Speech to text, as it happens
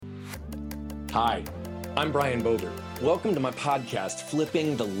Hi, I'm Brian Bogert. Welcome to my podcast,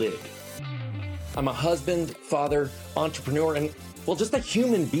 Flipping the Lid. I'm a husband, father, entrepreneur, and, well, just a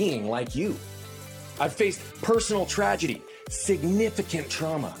human being like you. I've faced personal tragedy, significant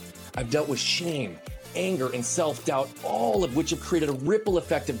trauma. I've dealt with shame, anger, and self-doubt, all of which have created a ripple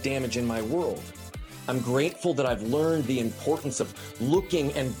effect of damage in my world. I'm grateful that I've learned the importance of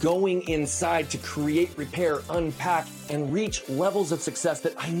looking and going inside to create, repair, unpack, and reach levels of success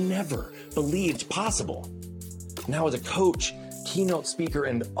that I never believed possible. Now, as a coach, keynote speaker,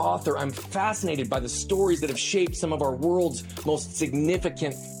 and author, I'm fascinated by the stories that have shaped some of our world's most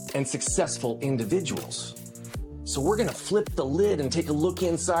significant and successful individuals. So we're gonna flip the lid and take a look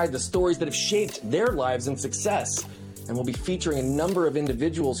inside the stories that have shaped their lives and success. And we'll be featuring a number of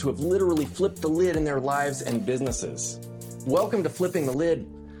individuals who have literally flipped the lid in their lives and businesses. Welcome to Flipping the Lid.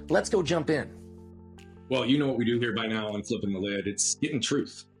 Let's go jump in. Well, you know what we do here by now on Flipping the Lid. It's getting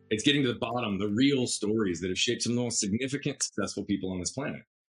truth. It's getting to the bottom, the real stories that have shaped some of the most significant, successful people on this planet.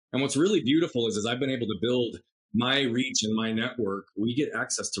 And what's really beautiful is, as I've been able to build my reach and my network, we get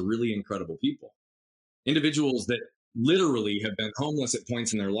access to really incredible people. Individuals that literally have been homeless at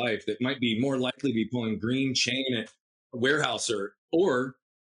points in their life that might be more likely to be pulling green chain at a warehouse or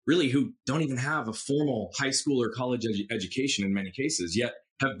really who don't even have a formal high school or college education in many cases, yet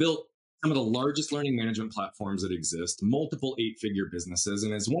have built some of the largest learning management platforms that exist, multiple 8-figure businesses,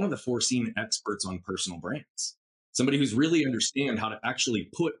 and is one of the foreseen experts on personal brands. Somebody who's really understand how to actually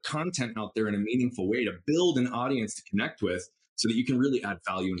put content out there in a meaningful way to build an audience to connect with so that you can really add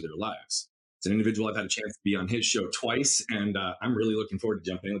value into their lives. It's an individual I've had a chance to be on his show twice, and I'm really looking forward to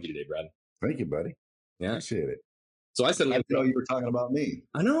jumping in with you today, Brad. Thank you, buddy. Yeah. Appreciate it. So I said, I didn't know you were talking about me.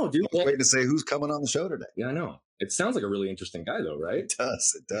 I know, dude. I was waiting to say who's coming on the show today. Yeah, I know. It sounds like a really interesting guy, though, right? It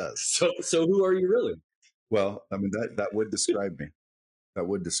does. It does. So who are you really? Well, I mean, that would describe me. That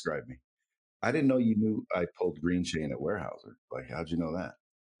would describe me. I didn't know you knew I pulled green chain at Weyerhaeuser. Like, how'd you know that?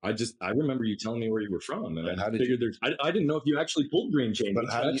 I remember you telling me where you were from, and How I did figured I didn't know if you actually pulled green chain. But Did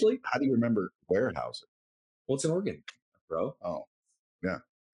how you actually? how do you remember Weyerhaeuser? Well, it's in Oregon, bro. Oh, yeah.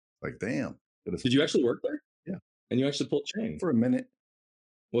 Like, damn. Did you actually work there? Yeah. And you actually pulled chain? For a minite.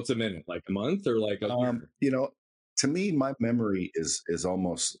 What's a minute? Like a month or like a year? You know, to me, my memory is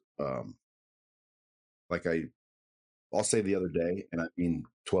almost like I'll say the other day, and I mean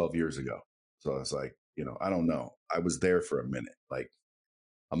 12 years ago. So it's like, I don't know. I was there for a minute, like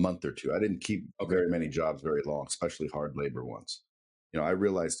a month or two. I didn't keep very many jobs very long, especially hard labor ones. I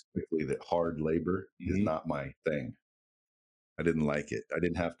realized quickly that hard labor is not my thing. I didn't like it. I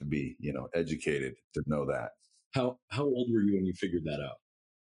didn't have to be, educated to know that. How old were you when you figured that out?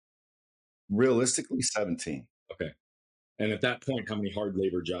 Realistically, 17. Okay. And at that point, how many hard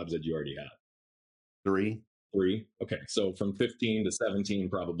labor jobs had you already had? 3. Okay. So from 15 to 17,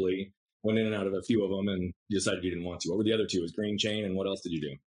 probably went in and out of a few of them and you decided you didn't want to. What were the other two? Was green chain, and what else did you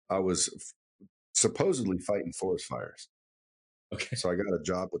do? I was supposedly fighting forest fires. Okay. So I got a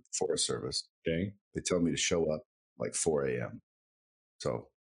job with the Forest Service. Okay. They tell me to show up like 4 a.m. So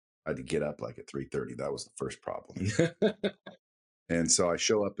I had to get up like at 3:30. That was the first problem. And so I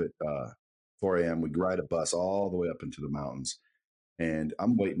show up at 4 a.m. We ride a bus all the way up into the mountains. And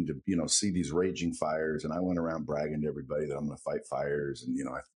I'm waiting to, see these raging fires. And I went around bragging to everybody that I'm going to fight fires. And,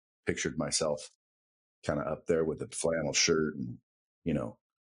 I pictured myself kind of up there with a flannel shirt and,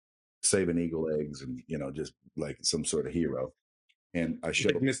 saving eagle eggs and, just like some sort of hero. And I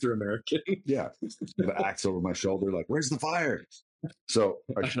showed like Mr. American. Yeah. With the axe over my shoulder, like, where's the fire? So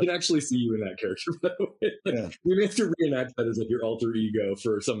I can actually see you in that character, by the way. Yeah. You may have to reenact that as like your alter ego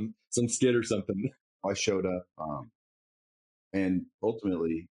for some skit or something. I showed up, and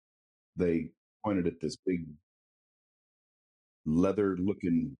ultimately they pointed at this big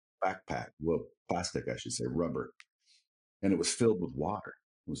leather-looking backpack, well, plastic, I should say, rubber, and it was filled with water.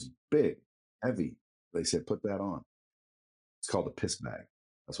 It was big, heavy. They said, put that on. It's called a piss bag.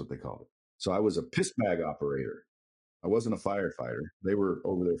 That's what they called it. So I was a piss bag operator. I wasn't a firefighter. They were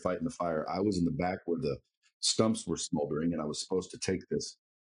over there fighting the fire. I was in the back where the stumps were smoldering, and I was supposed to take this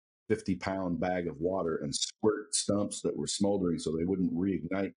 50-pound bag of water and squirt stumps that were smoldering so they wouldn't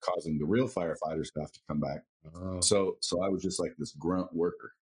reignite, causing the real firefighters to have to come back. Oh. So I was just like this grunt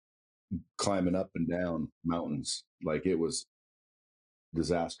worker climbing up and down mountains. Like, it was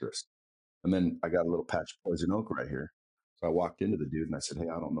disastrous. And then I got a little patch of poison oak right here. So I walked into the dude and I said, hey,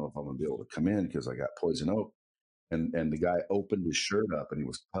 I don't know if I'm going to be able to come in because I got poison oak. And the guy opened his shirt up and he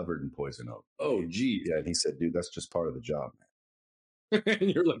was covered in poison oak. Oh, gee. Yeah. And he said, dude, that's just part of the job, man. And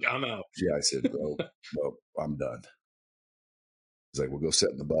you're like, I'm out. Yeah. I said, well, I'm done. He's like, we'll go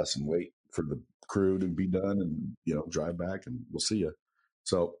sit in the bus and wait for the crew to be done and, drive back and we'll see you.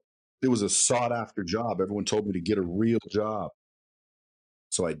 So It was a sought after job. Everyone told me to get a real job.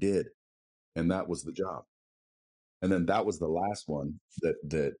 So I did. And that was the job. And then that was the last one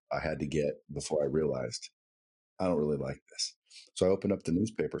that I had to get before I realized I don't really like this. So I opened up the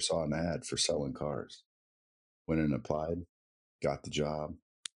newspaper, saw an ad for selling cars, went in and applied, got the job.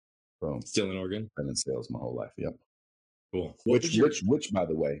 Boom. Still in Oregon? Been in sales my whole life. Yep. Cool. Which, by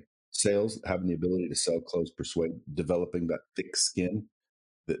the way, sales, having the ability to sell, close, persuade, developing that thick skin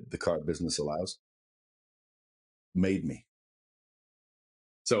that the car business allows, made me.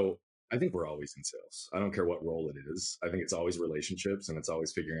 So I think we're always in sales. I don't care what role it is. I think it's always relationships, and it's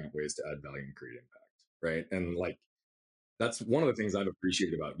always figuring out ways to add value and create impact. Right. And like, that's one of the things I've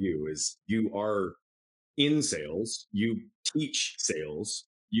appreciated about you is you are in sales, you teach sales,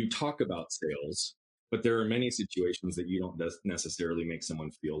 you talk about sales, but there are many situations that you don't necessarily make someone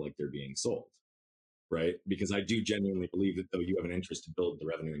feel like they're being sold. Right. Because I do genuinely believe that though you have an interest to build the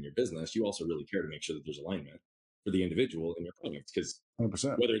revenue in your business, you also really care to make sure that there's alignment for the individual in your product. Because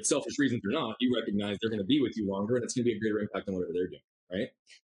 100%. whether it's selfish reasons or not, you recognize they're going to be with you longer and it's going to be a greater impact on whatever they're doing. Right.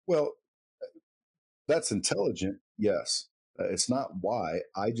 Well, that's intelligent. Yes. It's not why.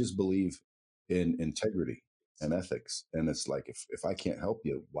 I just believe in integrity and ethics. And it's like, if I can't help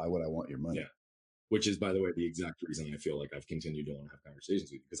you, why would I want your money? Yeah. Which is, by the way, the exact reason I feel like I've continued to want to have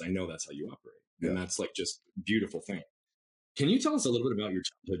conversations with you, because I know that's how you operate. And that's like just a beautiful thing. Can you tell us a little bit about your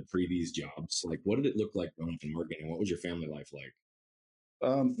childhood pre these jobs? Like, what did it look like growing up in Oregon, and what was your family life like?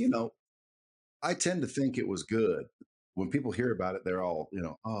 You know, I tend to think it was good. When people hear about it, they're all,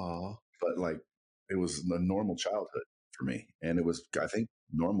 oh, but like it was a normal childhood for me. And it was, I think,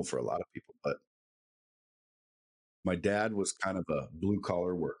 normal for a lot of people. But my dad was kind of a blue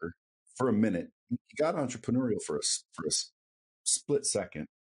collar worker for a minute. He got entrepreneurial for a split second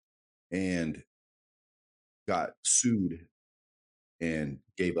and got sued and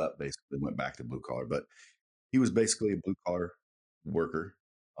gave up, basically went back to blue collar. But he was basically a blue collar worker.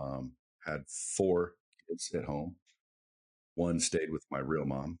 Had 4 kids at home. One stayed with my real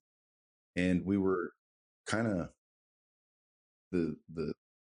mom, and we were kind of the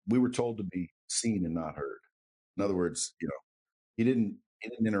we were told to be seen and not heard. In other words, he didn't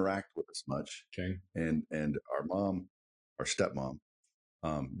interact with us much. Okay. And our mom, our stepmom,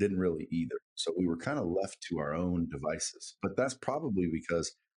 didn't really either. So we were kind of left to our own devices. But that's probably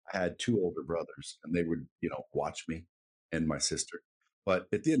because I had 2 older brothers, and they would watch me and my sister. But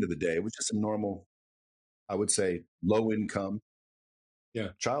at the end of the day, it was just a normal, I would say, low income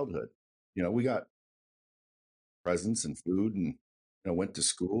childhood. We got presents and food and went to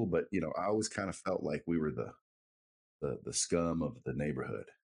school, but I always kind of felt like we were the scum of the neighborhood.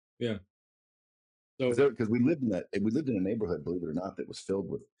 Yeah. So Because we lived in a neighborhood, believe it or not, that was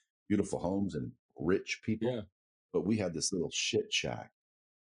filled with beautiful homes and rich people. yeah. But we had this little shit shack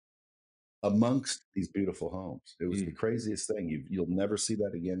amongst these beautiful homes. It was the craziest thing. You'll never see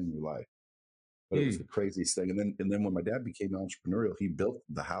that again in your life. But it was the craziest thing. And then when my dad became entrepreneurial, he built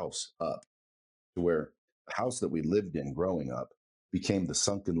the house up to where the house that we lived in growing up became the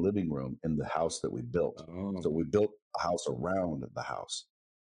sunken living room in the house that we built. Oh. So we built a house around the house.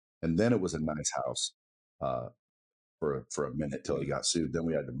 And then it was a nice house for a minute till he got sued. Then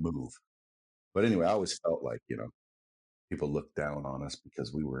we had to move. But anyway, I always felt like, people looked down on us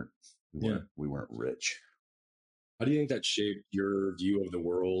because we weren't rich. How do you think that shaped your view of the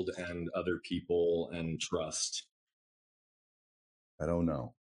world and other people and trust? I don't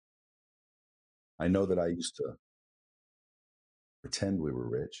know. I know that I used to pretend we were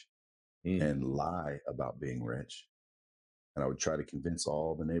rich and lie about being rich. And I would try to convince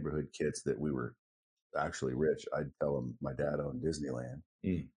all the neighborhood kids that we were actually rich. I'd tell them my dad owned Disneyland.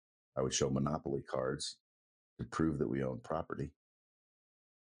 I would show Monopoly cards to prove that we owned property.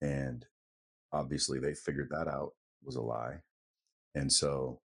 And obviously they figured that out was a lie. And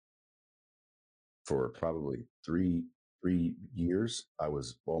so for probably three years, I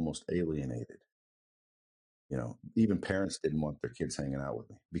was almost alienated. Even parents didn't want their kids hanging out with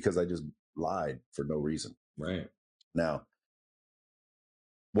me because I just lied for no reason. Right. Now,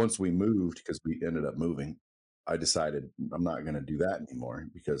 once we moved, because we ended up moving, I decided I'm not going to do that anymore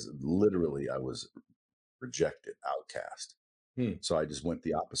because literally I was rejected, outcast. So I just went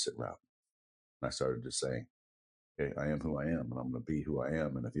the opposite route. And I started just saying, okay, I am who I am and I'm going to be who I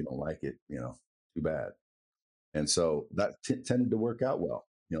am. And if you don't like it, too bad. And so that tended to work out well.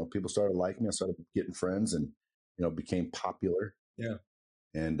 People started liking me. I started getting friends and, became popular. Yeah.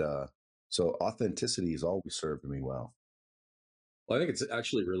 And so authenticity has always served me well. Well, I think it's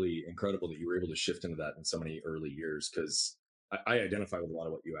actually really incredible that you were able to shift into that in so many early years, because I identify with a lot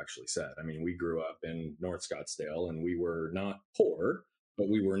of what you actually said. I mean, we grew up in North Scottsdale and we were not poor, but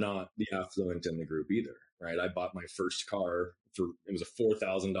we were not the affluent in the group either, right? I bought my first car for it was a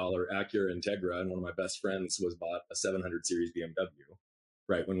 $4,000 Acura Integra, and one of my best friends was bought a 700 series BMW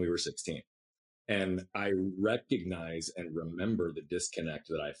right when we were 16. And I recognize and remember the disconnect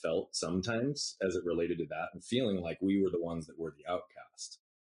that I felt sometimes as it related to that, and feeling like we were the ones that were the outcast.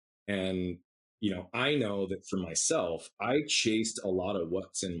 And, I know that for myself, I chased a lot of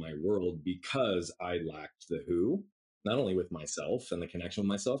what's in my world because I lacked the who, not only with myself and the connection with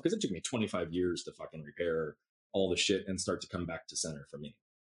myself, because it took me 25 years to fucking repair all the shit and start to come back to center for me.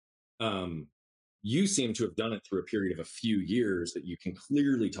 Um, you seem to have done it through a period of a few years that you can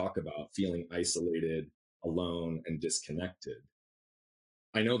clearly talk about feeling isolated, alone, and disconnected.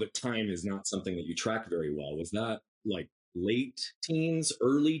 I know that time is not something that you track very well. Was that like late teens,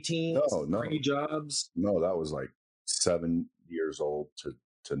 early teens, No, pre no, jobs? no. That was like 7 years old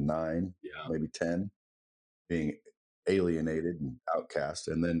to 9, Yeah. maybe 10, being alienated and outcast,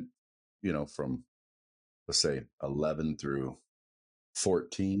 and then from, let's say, 11 through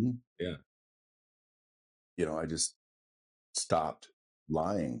 14. Yeah. I just stopped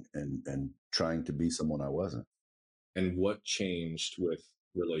lying and trying to be someone I wasn't. And what changed with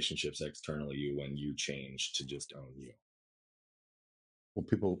relationships externally you when you changed to just own you? Well,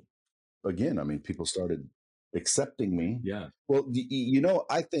 people, again, I mean, people started accepting me. Yeah. Well,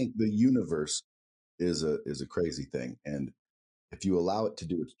 I think the universe is a crazy thing, and if you allow it to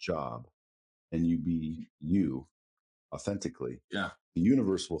do its job and you be you authentically, Yeah. the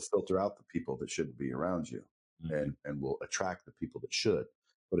universe will filter out the people that shouldn't be around you, Mm-hmm. and will attract the people that should.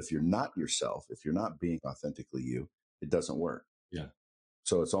 But if you're not yourself, if you're not being authentically you, it doesn't work. Yeah.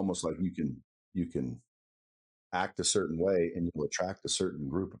 So it's almost like you can act a certain way and you'll attract a certain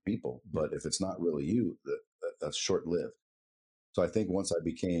group of people. But if it's not really you, that's short lived. So I think once I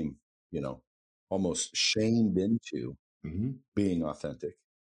became, you know, almost shamed into Mm-hmm. being authentic,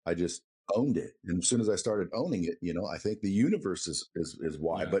 I just owned it. And as soon as I started owning it, I think the universe is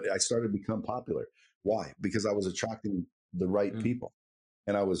why. Yeah. But I started to become popular. Why? Because I was attracting the right Yeah. people,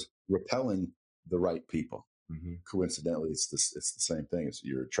 and I was repelling the right people. Mm-hmm. Coincidentally, it's the same thing. It's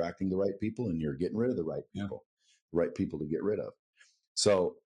you're attracting the right people and you're getting rid of Yeah. the right people to get rid of.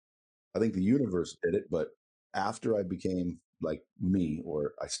 So I think the universe did it, but after I became like me,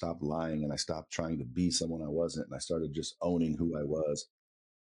 or I stopped lying and I stopped trying to be someone I wasn't, and I started just owning who I was,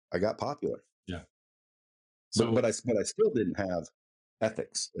 I got popular. Yeah. But So but I still didn't have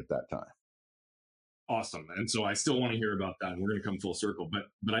ethics at that time. awesome. And so I still want to hear about that, and we're going to come full circle.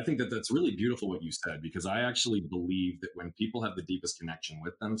 But I think that that's really beautiful what you said, because I actually believe that when people have the deepest connection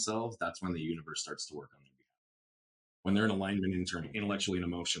with themselves, that's when the universe starts to work on their behalf. When they're in alignment internally, intellectually and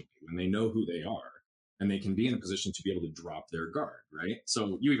emotionally, when they know who they are, and they can be in a position to be able to drop their guard, right?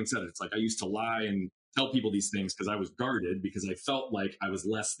 So you even said it, it's like I used to lie and tell people these things because I was guarded, because I felt like I was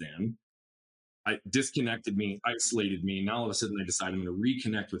less than. I disconnected me, isolated me. Now all of a sudden I decide I'm going to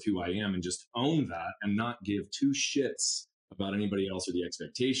reconnect with who I am and just own that and not give two shits about anybody else or the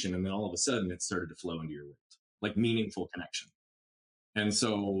expectation. And then all of a sudden it started to flow into your world, like meaningful connection. And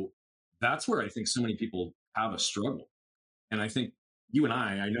so that's where I think so many people have a struggle. And I think you and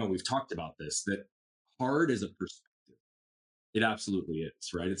I know we've talked about this, that hard is a perspective. It absolutely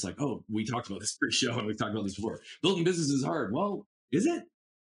is, right? It's like, oh, we talked about this pre-show and we've talked about this before. Building business is hard. Well, is it?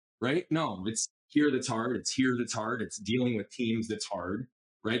 Right? No, it's here that's hard. It's here that's hard. It's dealing with teams that's hard,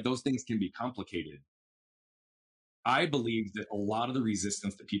 right? Those things can be complicated. I believe that a lot of the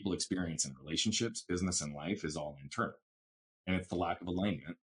resistance that people experience in relationships, business, and life is all internal. And it's the lack of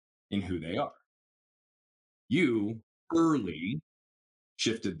alignment in who they are. You early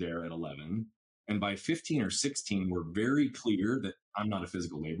shifted there at 11. And by 15 or 16, we're very clear that I'm not a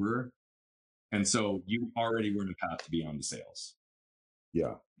physical laborer. And so you already were in a path to be on to sales.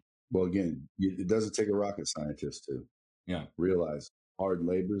 Yeah. Well, again, it doesn't take a rocket scientist to Yeah. realize hard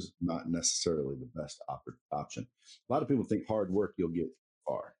labor is not necessarily the best option. A lot of people think hard work you'll get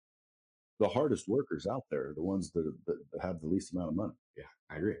far. The hardest workers out there are the ones that have the least amount of money. Yeah,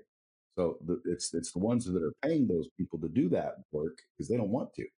 I agree. So it's the ones that are paying those people to do that work because they don't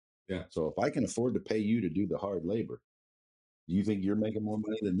want to. Yeah. So if I can afford to pay you to do the hard labor, do you think you're making more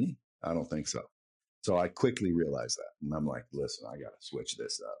money than me? I don't think so. So I quickly realized that, and I'm like, listen, I got to switch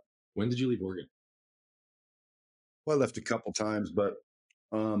this up. When did you leave Oregon? Well, I left a couple times, but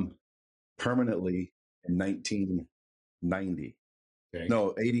permanently in 1990. Okay.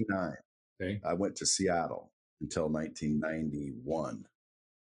 No, 89. Okay. I went to Seattle until 1991.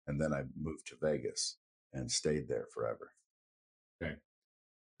 And then I moved to Vegas and stayed there forever. Okay.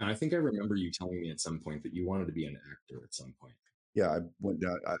 And I think I remember you telling me at some point that you wanted to be an actor at some point. Yeah, I went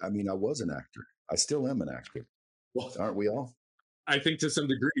down. I mean, I was an actor. I still am an actor. Well, Aren't we all? I think to some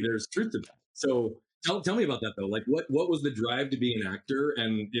degree there's truth to that. So tell me about that though. Like what was the drive to be an actor,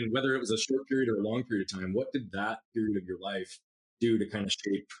 and in whether it was a short period or a long period of time, what did that period of your life do to kind of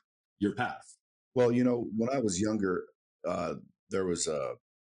shape your path? Well, when I was younger, uh, there was a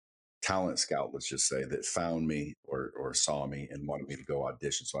talent scout, let's just say, that found me or saw me and wanted me to go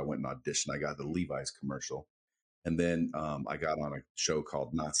audition. So I went and auditioned. I got the Levi's commercial, and then I got on a show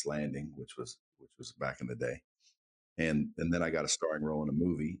called Knots Landing, which was back in the day, and then I got a starring role in a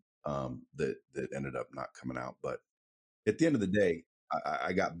movie that ended up not coming out. But at the end of the day,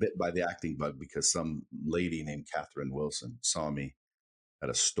 I got bit by the acting bug because some lady named Catherine Wilson saw me at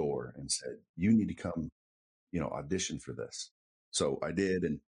a store and said, "You need to come, audition for this." So I did,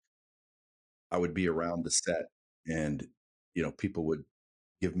 and I would be around the set, and people would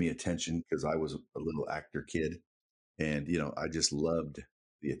give me attention because I was a little actor kid, and I just loved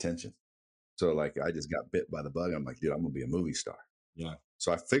the attention. So like I just got bit by the bug. I'm like, dude, I'm gonna be a movie star. Yeah.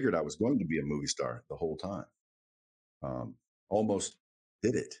 So I figured I was going to be a movie star the whole time. Um, Almost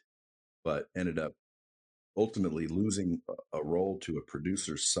did it, but ended up ultimately losing a role to a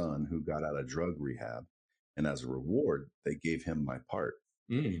producer's son who got out of drug rehab. And as a reward, they gave him my part.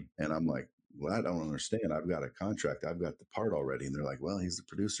 Mm. And I'm like, well, I don't understand. I've got a contract. I've got the part already. And they're like, well, he's the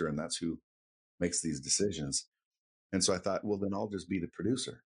producer and that's who makes these decisions. And so I thought, well, then I'll just be the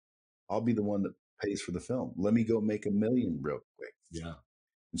producer. I'll be the one that pays for the film. Let me go make $1 million real quick. Yeah.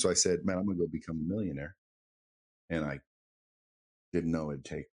 And so I said, man, I'm going to go become a millionaire. And I didn't know it'd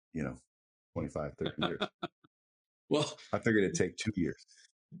take, 25, 30 years. Well, I figured it'd take 2 years,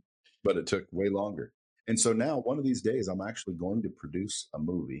 but it took way longer. And so now one of these days, I'm actually going to produce a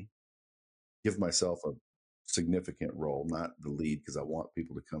movie, give myself a significant role, not the lead, because I want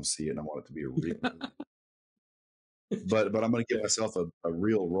people to come see it and I want it to be a real movie. But I'm going to give myself a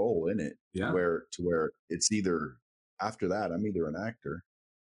real role in it, yeah. to where it's either after that I'm either an actor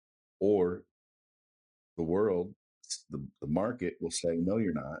or the world, the market will say, no,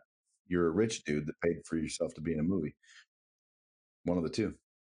 you're not. You're a rich dude that paid for yourself to be in a movie. One of the two.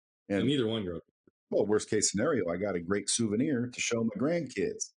 And And neither one you're okay. well, worst case scenario, I got a great souvenir to show my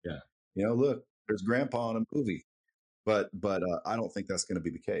grandkids. Yeah. Look, there's grandpa in a movie. But I don't think that's going to be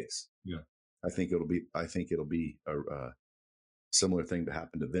the case. Yeah. I think it'll be a similar thing to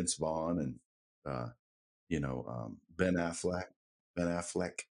happen to Vince Vaughn and Ben Affleck.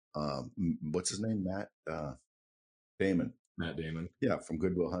 What's his name? Damon. Matt Damon. Yeah, from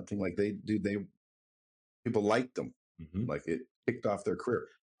Good Will Hunting. Like they people liked them. Mm-hmm. Like it kicked off their career.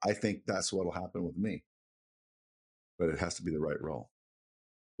 I think that's what'll happen with me. But it has to be the right role.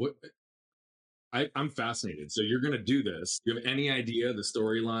 What I'm fascinated. So you're going to do this. Do you have any idea the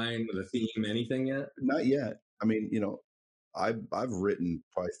storyline, the theme, anything yet? Not yet. I mean, I've written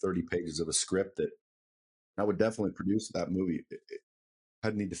probably 30 pages of a script that I would definitely produce that movie.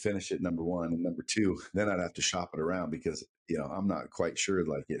 I'd need to finish it, number one, and number two, then I'd have to shop it around because I'm not quite sure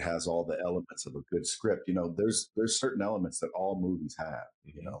like it has all the elements of a good script. There's certain elements that all movies have.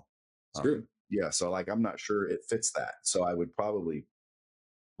 Mm-hmm. It's true. Yeah, so like I'm not sure it fits that. So I would probably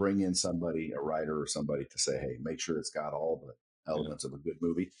bring in somebody, a writer or somebody, to say, hey, make sure it's got all the elements of a good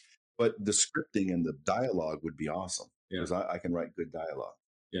movie. But the scripting and the dialogue would be awesome because I can write good dialogue.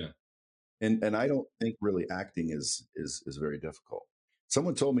 Yeah. And I don't think really acting is very difficult.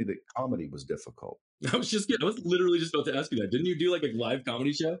 Someone told me that comedy was difficult. I was literally just about to ask you that. Didn't you do like a live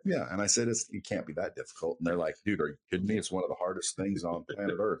comedy show? Yeah. And I said, it can't be that difficult. And they're like, dude, are you kidding me? It's one of the hardest things on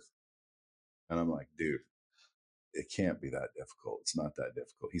planet Earth. And I'm like, dude, it can't be that difficult. It's not that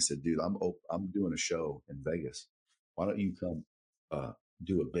difficult. He said, dude, I'm doing a show in Vegas. Why don't you come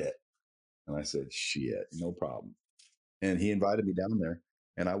do a bit? And I said, shit, no problem. And he invited me down there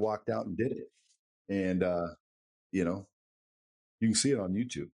and I walked out and did it. And, you can see it on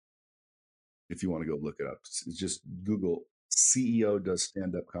YouTube if you want to go look it up. It's just Google CEO does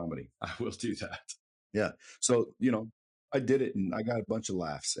stand-up comedy. I will do that. Yeah. So, I did it and I got a bunch of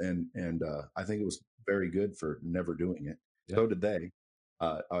laughs and I think it was very good for never doing it. Yeah. So did they.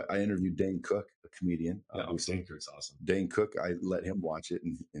 I interviewed Dane Cook, a comedian. Dane Cook's awesome. Dane Cook, I let him watch it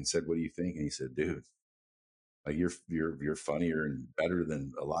and said, what do you think? And he said, dude, like you're funnier and better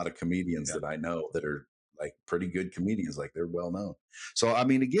than a lot of comedians that I know that are like pretty good comedians, like they're well known. So, I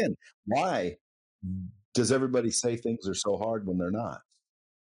mean, again, why does everybody say things are so hard when they're not?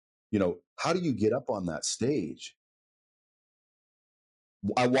 How do you get up on that stage?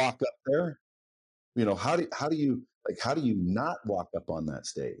 I walk up there, how do you not walk up on that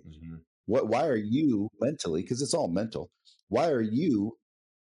stage? Mm-hmm. Why are you mentally, because it's all mental, why are you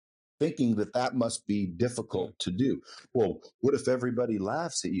thinking that must be difficult to do? Well, what if everybody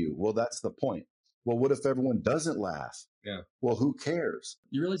laughs at you? Well, that's the point. Well, what if everyone doesn't laugh? Yeah. Well, who cares?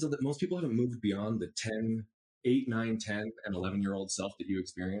 You realize that most people haven't moved beyond the 10, 8, 9, 10, and 11-year-old self that you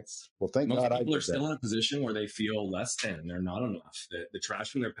experienced. Well, thank Most God I people are did that. still in a position where they feel less than. They're not enough. The trash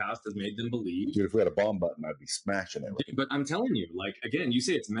from their past has made them believe. Dude, if we had a bomb button, I'd be smashing it. Right? But I'm telling you, like, again, you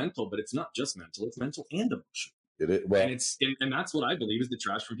say it's mental, but it's not just mental. It's mental and emotional. Well, and that's what I believe is the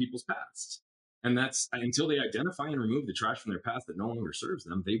trash from people's past. And that's until they identify and remove the trash from their past that no longer serves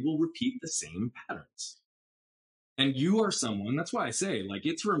them, they will repeat the same patterns. And you are someone, that's why I say, like,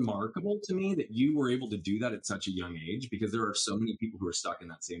 it's remarkable to me that you were able to do that at such a young age, because there are so many people who are stuck in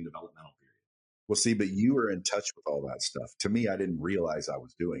that same developmental period. well, see, but you were in touch with all that stuff. To me, I didn't realize I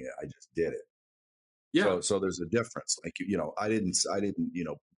was doing it. I just did it. Yeah. So there's a difference. Like, I didn't,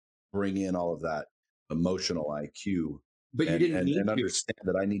 bring in all of that emotional IQ, But you didn't need and to. understand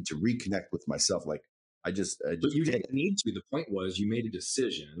that I need to reconnect with myself. Like, I just But you did didn't it. need to. The point was you made a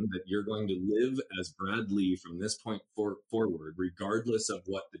decision that you're going to live as Brad Lea from this point forward, regardless of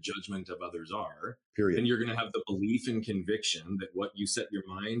what the judgment of others are. Period. And you're going to have the belief and conviction that what you set your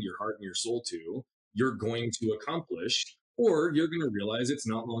mind, your heart, and your soul to, you're going to accomplish, or you're going to realize it's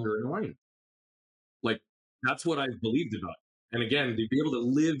not longer in alignment. Like, that's what I've believed about it. And again, to be able to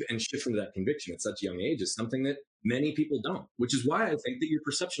live and shift into that conviction at such a young age is something that many people don't, which is why I think that your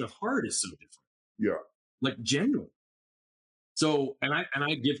perception of hard is so different. Yeah. Like, genuine. So, and I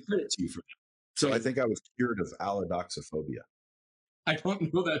give credit to you for that. So I think I was cured of allodoxophobia. I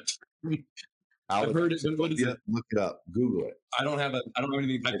don't know that term. I've heard it. What is it? Look it up. Google it. I don't have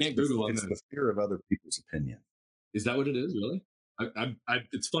anything. I can't Google on It's this. the fear of other people's opinion. Is that what it is? Really?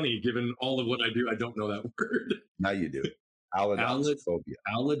 It's funny, given all of what I do, I don't know that word. Now you do. Allodoxophobia.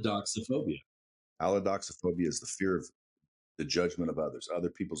 Allodoxophobia. Allodoxophobia is the fear of the judgment of others, other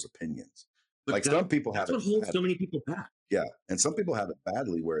people's opinions. But like some people have it. That's what holds so many people back. Yeah. And some people have it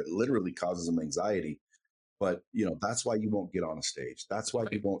badly where it literally causes them anxiety. But, that's why you won't get on a stage. That's why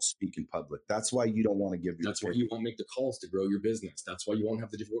you won't speak in public. That's why you don't want to give your That's why you won't make the calls to grow your business. That's why you won't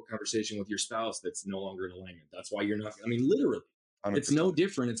have the difficult conversation with your spouse that's no longer in alignment. That's why you're not, literally. 100%. It's no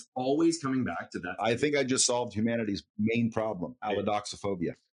different. It's always coming back to that. I think I just solved humanity's main problem,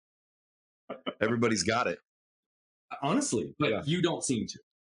 allodoxophobia. Everybody's got it. Honestly, but you don't seem to.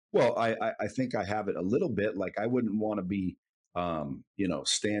 Well, I think I have it a little bit. Like, I wouldn't want to be,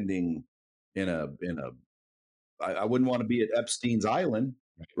 standing I wouldn't want to be at Epstein's Island,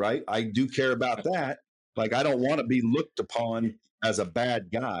 right? I do care about that. Like, I don't want to be looked upon as a bad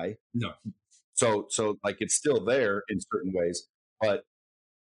guy. No. So like, it's still there in certain ways, but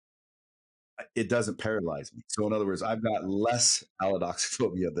it doesn't paralyze me. So in other words, I've got less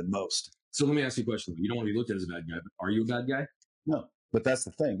allodoxophobia than most. So let me ask you a question. You don't want to be looked at as a bad guy, but are you a bad guy? No, but that's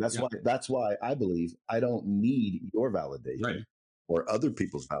the thing. That's why I believe I don't need your validation or other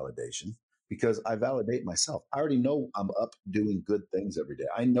people's validation, because I validate myself. I already know I'm up doing good things every day.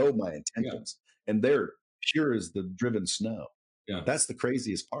 I know my intentions, and they're pure as the driven snow. Yeah. That's the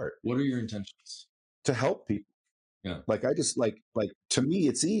craziest part. What are your intentions? To help people. Yeah. Like, I just like to me,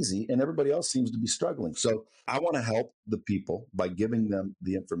 it's easy, and everybody else seems to be struggling. So I want to help the people by giving them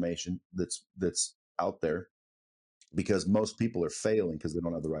the information that's out there, because most people are failing because they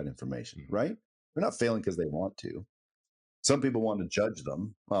don't have the right information, right? They're not failing because they want to. Some people want to judge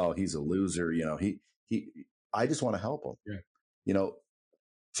them. Oh, he's a loser. I just want to help them. Yeah.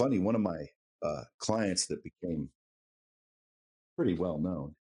 Funny, one of my clients that became pretty well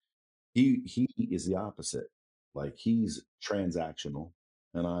known, he is the opposite. Like, he's transactional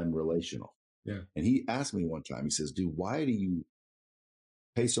and I'm relational. Yeah. And he asked me one time, he says, dude, why do you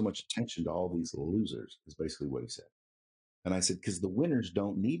pay so much attention to all these losers? Is basically what he said. And I said, because the winners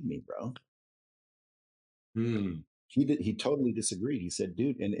don't need me, bro. He totally disagreed. He said,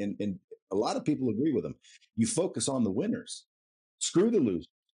 dude, and a lot of people agree with him. You focus on the winners, screw the losers.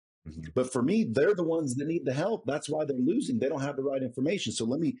 Mm-hmm. But for me, they're the ones that need the help. That's why they're losing. They don't have the right information. So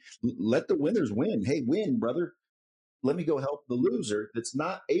let the winners win. Hey, win, brother. Let me go help the loser that's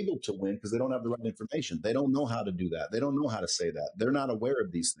not able to win because they don't have the right information. They don't know how to do that. They don't know how to say that. They're not aware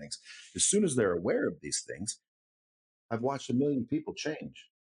of these things. As soon as they're aware of these things, I've watched 1 million people change,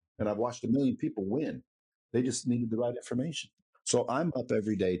 and I've watched 1 million people win. They just needed the right information. So I'm up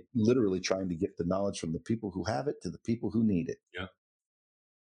every day, literally trying to get the knowledge from the people who have it to the people who need it. Yeah.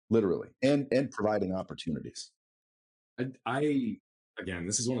 Literally. And providing opportunities. Again,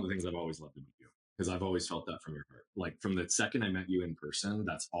 this is one of the things I've always loved about you, because I've always felt that from your heart. Like, from the second I met you in person,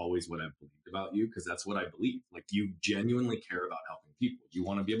 that's always what I've believed about you, because that's what I believe. Like, you genuinely care about helping people. You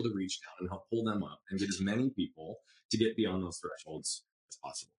want to be able to reach down and help pull them up and get as many people to get beyond those thresholds as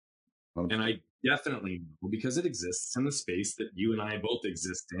possible. And I definitely know, because it exists in the space that you and I both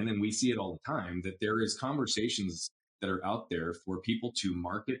exist in, and we see it all the time, that there is conversations that are out there for people to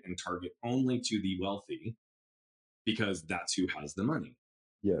market and target only to the wealthy because that's who has the money.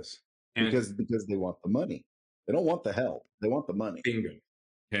 Yes. And Because they want the money. They don't want the help. They want the money. bingo.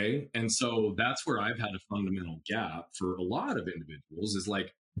 Okay. And so that's where I've had a fundamental gap for a lot of individuals is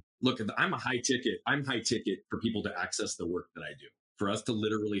like, look, I'm high ticket for people to access the work that I do. For us to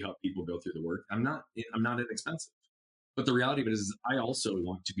literally help people go through the work, I'm not inexpensive. But the reality of it is I also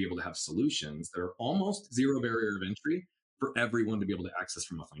want to be able to have solutions that are almost zero barrier of entry for everyone to be able to access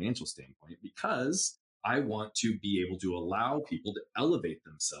from a financial standpoint, because I want to be able to allow people to elevate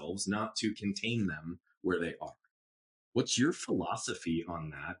themselves, not to contain them where they are. What's your philosophy on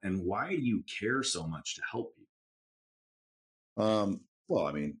that? And why do you care so much to help people? Well,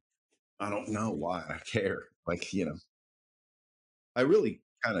 I mean, I don't know why I care. Like, I really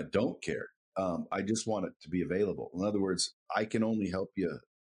kind of don't care. I just want it to be available. In other words, I can only help you.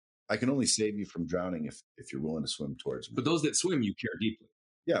 I can only save you from drowning if you're willing to swim towards me. For those that swim, you care deeply.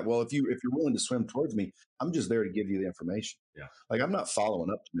 Yeah. Well, if you're willing to swim towards me, I'm just there to give you the information. Yeah. Like, I'm not following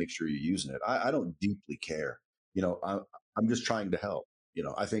up to make sure you're using it. I don't deeply care. I'm just trying to help.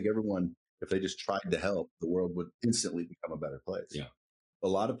 I think everyone, if they just tried to help, the world would instantly become a better place. Yeah. A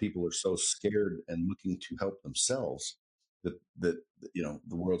lot of people are so scared and looking to help themselves that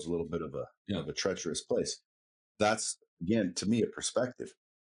the world's a little bit of a treacherous place. That's, again, to me, a perspective.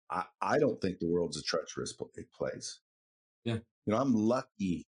 I don't think the world's a treacherous place. Yeah. I'm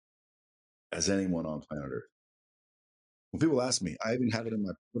lucky as anyone on planet Earth. When people ask me, I even have it in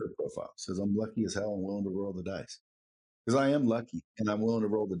my Twitter profile. It says I'm lucky as hell and willing to roll the dice. Because I am lucky and I'm willing to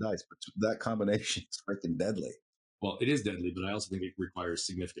roll the dice, but that combination is freaking deadly. Well, it is deadly, but I also think it requires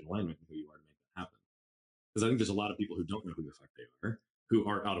significant alignment in who you are to make that happen. Because I think there's a lot of people who don't know who the fuck they are, who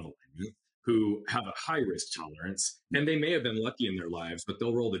are out of alignment, who have a high risk tolerance, and they may have been lucky in their lives, but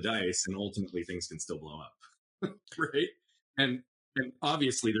they'll roll the dice and ultimately things can still blow up. Right? And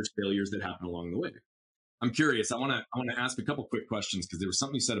obviously there's failures that happen along the way. I'm curious. I want to ask a couple quick questions because there was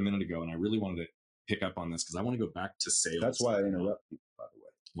something you said a minute ago, and I really wanted to pick up on this because I want to go back to sales. That's why I interrupt people, by the way.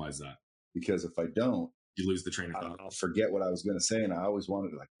 Why is that? Because if I don't, you lose the train of thought. I'll forget what I was going to say, and I always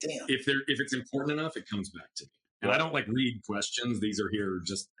wanted to, like, damn. If it's important enough, it comes back to me. And I don't read questions; these are here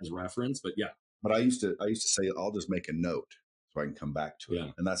just as reference. But yeah. But I used to say, I'll just make a note so I can come back to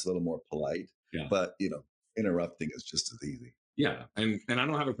it, and that's a little more polite. Yeah. But interrupting is just as easy. Yeah, and I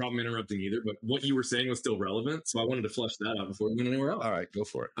don't have a problem interrupting either. But what you were saying was still relevant, so I wanted to flesh that out before we went anywhere else. All right, go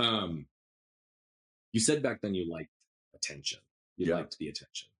for it. You said back then you liked attention. You liked the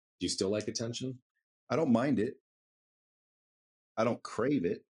attention. Do you still like attention? I don't mind it. I don't crave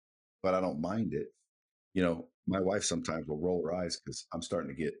it, but I don't mind it. My wife sometimes will roll her eyes because I'm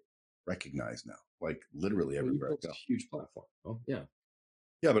starting to get recognized now, like literally everywhere I go. A huge platform. Oh, yeah.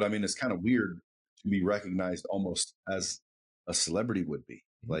 Yeah, but I mean, it's kind of weird to be recognized almost as a celebrity would be.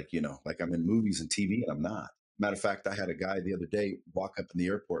 Mm-hmm. Like I'm in movies and TV and I'm not. Matter of fact, I had a guy the other day walk up in the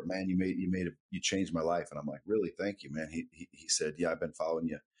airport. Man, you changed my life. And I'm like, really? Thank you, man. He said, yeah, I've been following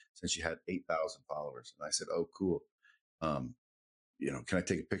you since you had 8,000 followers. And I said, oh, cool. Can I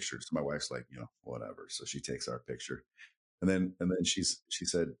take a picture? So my wife's like, whatever. So she takes our picture. And then she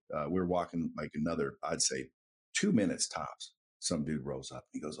said, we're walking like another, I'd say 2 minutes tops. Some dude rolls up.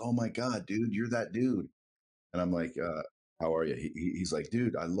 He goes, oh my God, dude, you're that dude. And I'm like, how are you? He's like,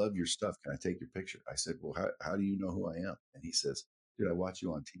 dude, I love your stuff. Can I take your picture? I said, well, how do you know who I am? And he says, dude, I watch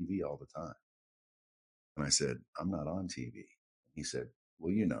you on TV all the time. And I said, I'm not on TV. And he said,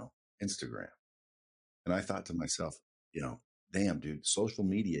 well, Instagram. And I thought to myself, damn, dude, social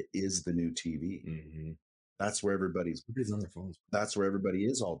media is the new TV. Mm-hmm. That's where everybody's on their phones. That's where everybody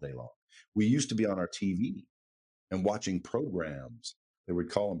is all day long. We used to be on our TV and watching programs. They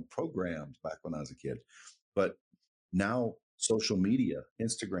would call them programs back when I was a kid. But now social media,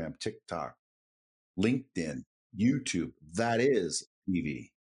 Instagram, TikTok, LinkedIn, YouTube, that is TV.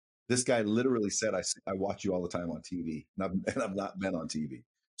 This guy literally said, I watch you all the time on TV, and I've not been on TV.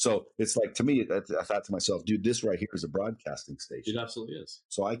 So it's like, to me, I thought to myself, dude, this right here is a broadcasting station. It absolutely is.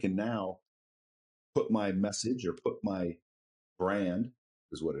 So I can now put my message or put my brand,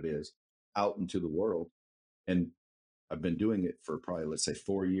 is what it is, out into the world. And I've been doing it for probably, let's say,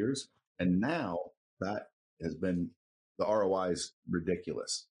 4 years. And now that has been, the ROI is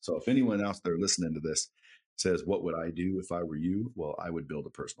ridiculous. So if anyone else there listening to this says, what would I do if I were you? Well, I would build a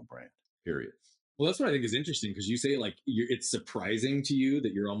personal brand, period. Well, that's what I think is interesting, because you say it's surprising to you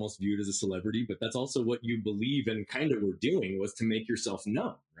that you're almost viewed as a celebrity, but that's also what you believe and kind of were doing, was to make yourself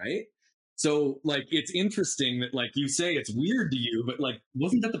known, right? So like it's interesting that like you say it's weird to you, but like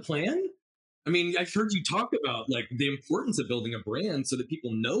wasn't that the plan? I mean, I've heard you talk about like the importance of building a brand so that people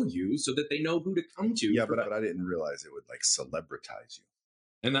know you, so that they know who to come to. Yeah, but I didn't realize it would like celebritize you.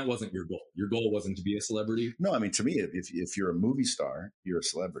 And that wasn't your goal. Your goal wasn't to be a celebrity. No, I mean, to me, if you're a movie star, you're a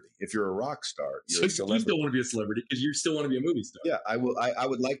celebrity. If you're a rock star, you're So a you celebrity. still want to be a celebrity because you still want to be a movie star. Yeah, I will. I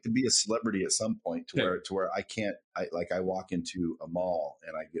would like to be a celebrity at some point to Okay. where I can't. I walk into a mall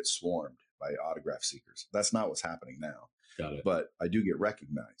and I get swarmed by autograph seekers. That's not what's happening now. Got it. But I do get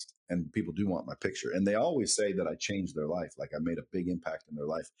recognized, and people do want my picture. And they always say that I changed their life, like I made a big impact in their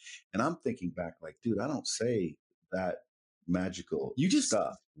life. And I'm thinking back, like, dude, I don't say that magical You just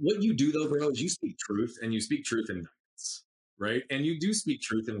stuff. what you do though, bro, is you speak truth, and you speak truth in nuggets, right? And you do speak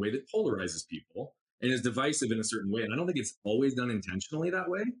truth in a way that polarizes people and is divisive in a certain way. And I don't think it's always done intentionally that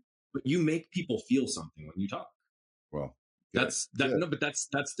way, but you make people feel something when you talk. Well, That's that. No, but that's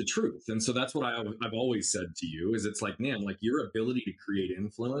the truth. And so that's what I've always said to you is it's like, man, like your ability to create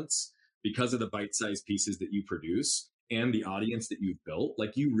influence because of the bite-sized pieces that you produce and the audience that you've built,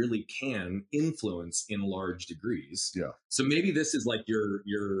 like you really can influence in large degrees. Yeah. So maybe this is like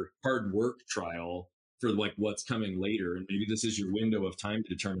your hard work trial for like what's coming later, and maybe this is your window of time to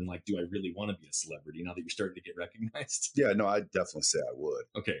determine like, do I really want to be a celebrity now that you're starting to get recognized? Yeah, no, I'd definitely say I would.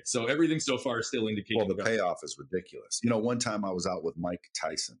 Okay, so everything so far is still indicating. Well, the payoff is ridiculous. You know, one time I was out with Mike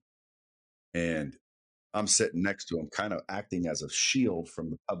Tyson, and I'm sitting next to him, kind of acting as a shield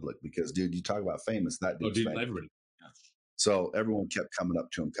from the public because, dude, you talk about famous. That dude's famous. Everybody. Yeah. So everyone kept coming up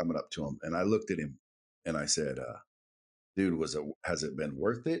to him, and I looked at him, and I said, "Dude, has it been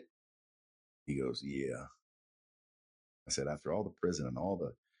worth it?" He goes, "Yeah." I said, "After all the prison and all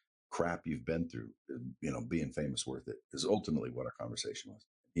the crap you've been through, being famous worth it?" Is ultimately what our conversation was.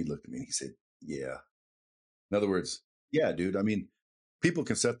 He looked at me and he said, "Yeah." In other words, yeah, dude. I mean, people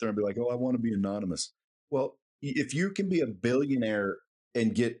can sit there and be like, "Oh, I want to be anonymous." Well, if you can be a billionaire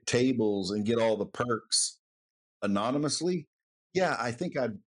and get tables and get all the perks anonymously, yeah, I think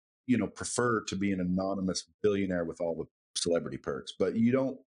I'd, prefer to be an anonymous billionaire with all the celebrity perks. But you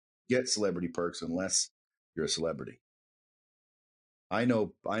don't get celebrity perks unless you're a celebrity. I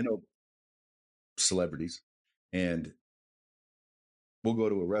know celebrities, and we'll go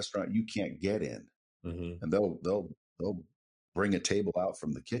to a restaurant you can't get in, and they'll bring a table out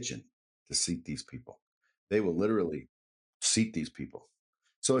from the kitchen to seat these people. They will literally seat these people.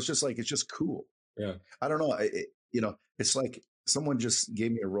 So it's just cool. Yeah. I don't know. It's like someone just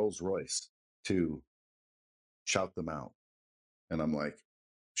gave me a Rolls Royce to shout them out, and I'm like,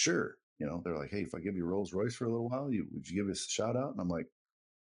 sure. They're like, hey, if I give you a Rolls Royce for a little while, would you give us a shout out? And I'm like,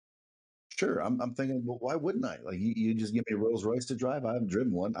 sure. I'm thinking, well, why wouldn't I? Like, you just give me a Rolls Royce to drive. I haven't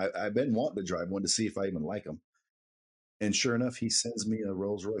driven one. I've been wanting to drive one to see if I even like them. And sure enough, he sends me a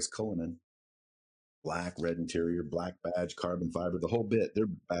Rolls Royce Cullinan, black, red interior, black badge, carbon fiber, the whole bit. They're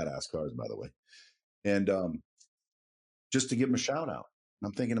badass cars, by the way. And just to give them a shout out. And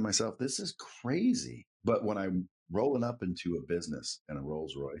I'm thinking to myself, this is crazy. But when I'm rolling up into a business and a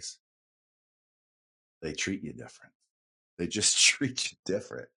Rolls Royce, they treat you different. They just treat you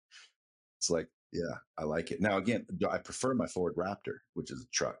different. It's like, yeah, I like it. Now, again, I prefer my Ford Raptor, which is a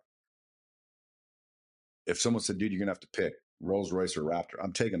truck. If someone said, dude, you're going to have to pick Rolls Royce or Raptor,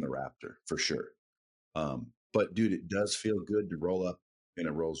 I'm taking the Raptor for sure. But dude, it does feel good to roll up in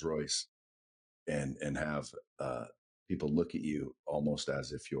a Rolls Royce and have people look at you almost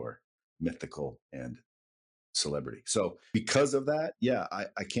as if you're mythical and celebrity. So because of that, yeah,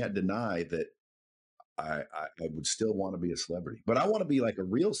 I can't deny that I would still want to be a celebrity, but I want to be like a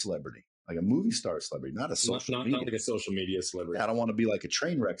real celebrity, like a movie star celebrity, not a social media. Not like a social media celebrity. Yeah, I don't want to be like a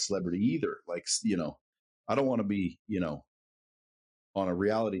train wreck celebrity either. Like, I don't want to be, on a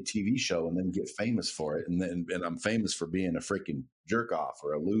reality TV show and then get famous for it. And I'm famous for being a freaking jerk off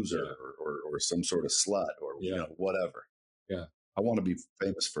or a loser, yeah, or some sort of slut or, whatever. Yeah. I want to be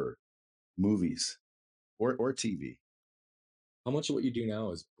famous for movies or TV. How much of what you do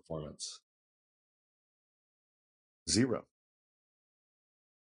now is performance? 0.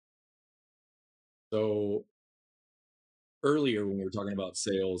 So earlier when we were talking about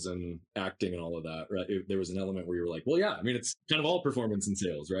sales and acting and all of that, right? There was an element where you were like, well, yeah, I mean, it's kind of all performance in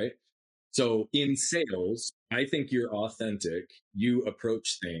sales, right? So in sales, I think you're authentic. You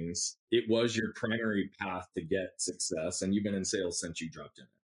approach things. It was your primary path to get success, and you've been in sales since you dropped in it.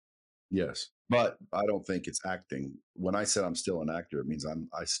 Yes, but I don't think it's acting. When I said I'm still an actor, it means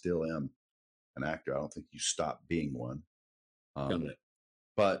I still am an actor. I don't think you stop being one. Got it.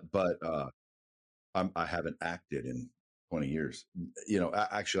 But I haven't acted in 20 years.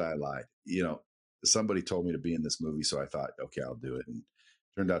 Actually, I lied. Somebody told me to be in this movie, so I thought, okay, I'll do it. And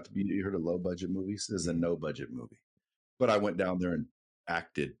Turned out to be, you heard of low budget movies? This is a no budget movie. But I went down there and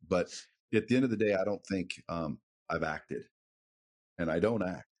acted. But at the end of the day, I don't think I've acted. And I don't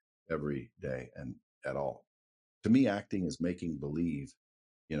act every day and at all. To me, acting is making believe,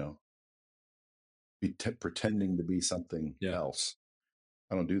 you know, pretending to be something else.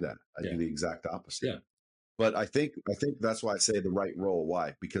 I don't do that. I do the exact opposite. Yeah. But I think that's why I say the right role.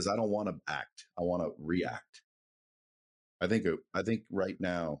 Why? Because I don't want to act. I want to react. I think right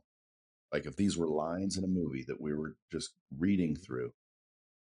now, like if these were lines in a movie that we were just reading through,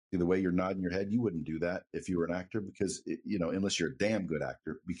 see the way you're nodding your head, you wouldn't do that if you were an actor because unless you're a damn good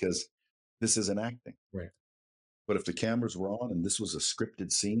actor, because this isn't acting. Right. But if the cameras were on and this was a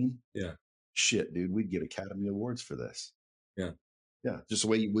scripted scene, yeah, shit, dude, we'd get Academy Awards for this. Yeah. Yeah. Just the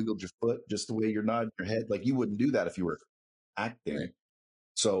way you wiggled your foot, just the way you're nodding your head. Like you wouldn't do that if you were acting. Right.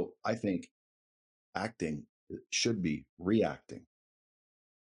 So I think acting should be reacting.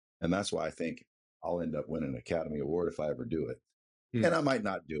 And that's why I think I'll end up winning an Academy Award if I ever do it. And I might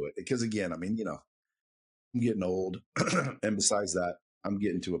not do it because, again, I mean, I'm getting old. And besides that, I'm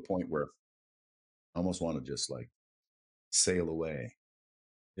getting to a point where I almost want to just like sail away.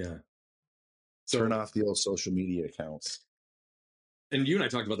 Yeah. Turn off the old social media accounts. And you and I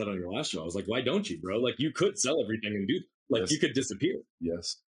talked about that on your last show. I was like, why don't you, bro? Like, you could sell everything and do, like, yes. You could disappear.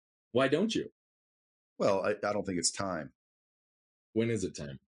 Yes. Why don't you? Well, I don't think it's time. When is it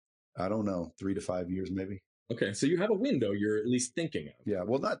time? I don't know. 3 to 5 years, maybe. Okay. So you have a window you're at least thinking of. Yeah.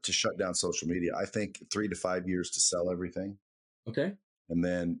 Well, not to shut down social media. I think 3 to 5 years to sell everything. Okay. And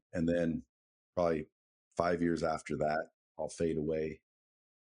then probably 5 years after that, I'll fade away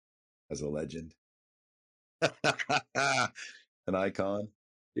as a legend. An icon.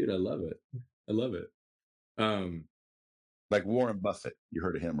 Dude, I love it. I love it. Like Warren Buffett. You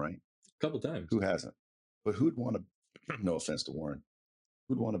heard of him, right? A couple times. Who hasn't? But who'd want to, no offense to Warren,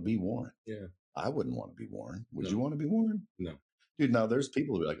 who'd want to be Warren? Yeah. I wouldn't want to be Warren. Would you want to be Warren? No. Dude, now there's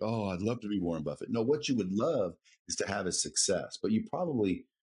people who are like, oh, I'd love to be Warren Buffett. No, what you would love is to have his success, but you probably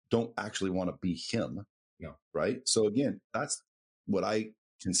don't actually want to be him. No. Right? So again, that's what I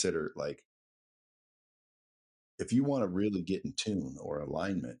consider like, if you want to really get in tune or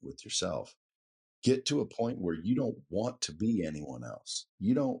alignment with yourself, get to a point where you don't want to be anyone else.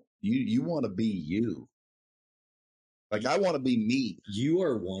 You want to be you. Like I want to be me. You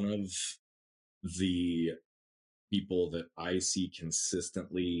are one of the people that I see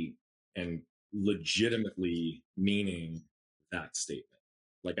consistently and legitimately meaning that statement.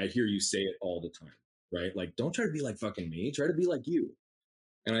 Like I hear you say it all the time, right? Like, don't try to be like fucking me, try to be like you.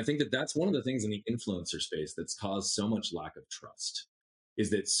 And I think that that's one of the things in the influencer space that's caused so much lack of trust, is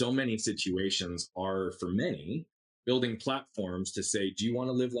that so many situations are, for many, building platforms to say, do you want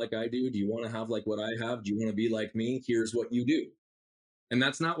to live like I do? Do you want to have like what I have? Do you want to be like me? Here's what you do. And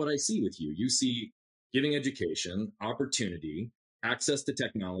that's not what I see with you. You see giving education, opportunity, access to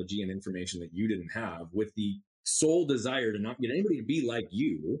technology and information that you didn't have, with the sole desire to not get anybody to be like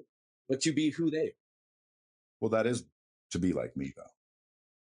you, but to be who they are. Well, that is to be like me, though.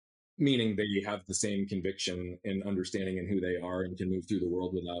 Meaning they have the same conviction and understanding in who they are and can move through the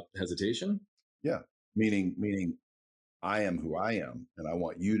world without hesitation? Yeah. Meaning I am who I am, and I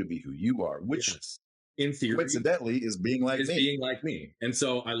want you to be who you are, which in theory, coincidentally, is being like me. Being like me. And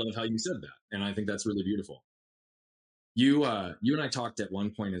so I love how you said that. And I think that's really beautiful. You and I talked at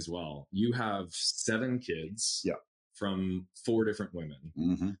one point as well. You have 7 kids from 4 different women.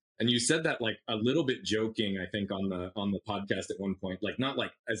 Mm-hmm. And you said that like a little bit joking, I think, on the podcast at one point, like not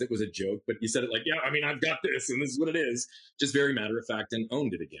like as it was a joke, but you said it like, yeah, I mean, I've got this and this is what it is. Just very matter of fact, and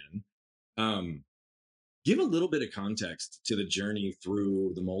owned it again. Give a little bit of context to the journey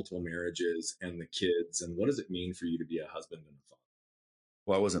through the multiple marriages and the kids, and what does it mean for you to be a husband and a father?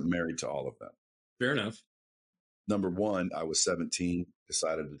 Well, I wasn't married to all of them. Fair enough. Number one, I was 17,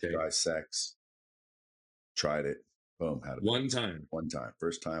 decided to try sex, tried it, boom, had it. One time.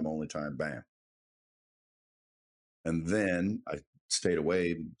 First time, only time, bam. And then I stayed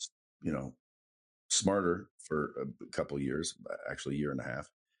away, smarter for a couple of years, actually a year and a half.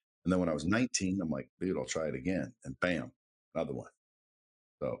 And then when I was 19, I'm like, dude, I'll try it again. And bam, another one.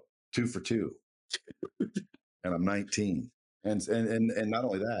 So 2 for 2. And I'm 19. And not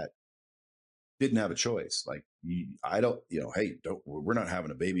only that, didn't have a choice. Like we're not having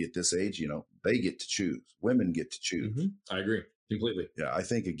a baby at this age. They get to choose. Women get to choose. Mm-hmm. I agree completely. Yeah. I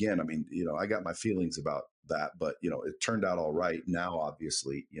think again, I mean, I got my feelings about that, but it turned out all right. Now,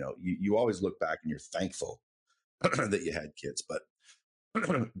 obviously, you always look back and you're thankful that you had kids, but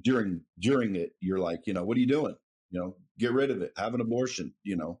during it, you're like, what are you doing? Get rid of it, have an abortion,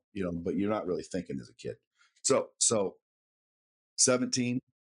 but you're not really thinking as a kid. So 17,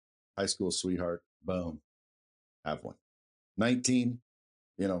 high school sweetheart, boom, have one. 19,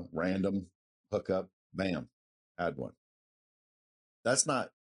 random hookup, bam, had one. That's not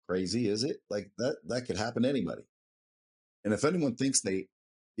crazy, is it? Like that could happen to anybody. And if anyone thinks they,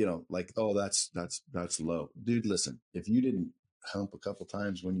 like, oh, that's low, dude, listen, if you didn't hump a couple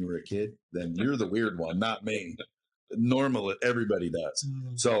times when you were a kid, then you're the weird one, not me. Normal, everybody does.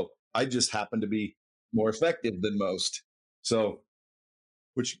 So I just happen to be more effective than most. So,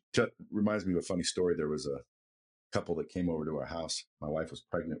 which reminds me of a funny story. There was a couple that came over to our house. My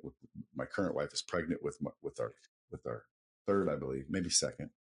current wife is pregnant with our third, I believe, maybe second.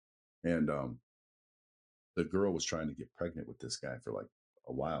 And the girl was trying to get pregnant with this guy for like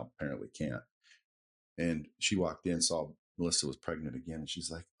a while, apparently can't. And she walked in, saw Melissa was pregnant again. And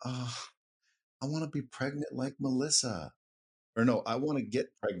she's like, oh, I want to be pregnant like Melissa. Or no, I want to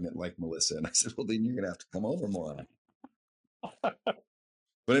get pregnant like Melissa. And I said, well, then you're going to have to come over more.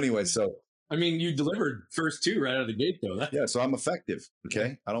 But anyway, so. I mean, you delivered first two right out of the gate, though. Yeah, so I'm effective,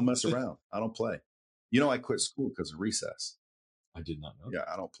 okay? I don't mess around. I don't play. I quit school because of recess. I did not know. Yeah,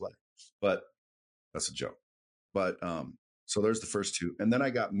 I don't play. But that's a joke. But so there's the first two. And then I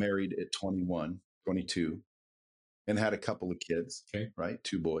got married at 21, 22, and had a couple of kids, right?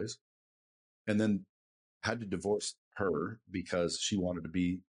 2 boys. And then had to divorce her because she wanted to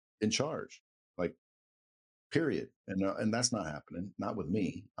be in charge, like, period. And that's not happening, not with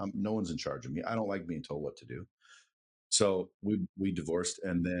me. No one's in charge of me. I don't like being told what to do. So we divorced,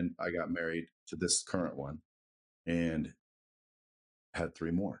 and then I got married to this current one and had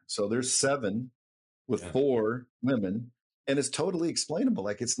 3 more. So there's 7 with 4 women, and it's totally explainable.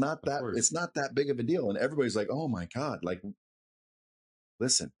 Like it's not that big of a deal. And everybody's like, oh my God, like,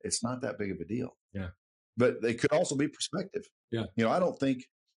 listen, it's not that big of a deal. Yeah. But they could also be perspective. Yeah. I don't think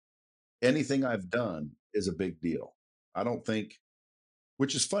anything I've done is a big deal. I don't think,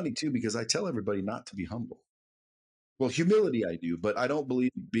 which is funny too, because I tell everybody not to be humble. Well, humility I do, but I don't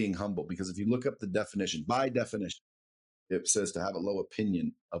believe being humble, because if you look up the definition, by definition, it says to have a low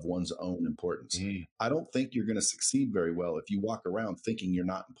opinion of one's own importance. I don't think you're going to succeed very well if you walk around thinking you're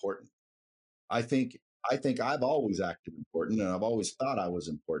not important. I think I've always acted important, and I've always thought I was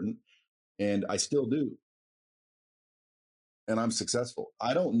important, and I still do. And I'm successful.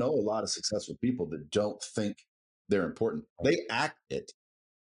 I don't know a lot of successful people that don't think they're important. They act it.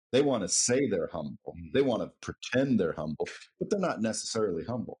 They want to say they're humble. They want to pretend they're humble, but they're not necessarily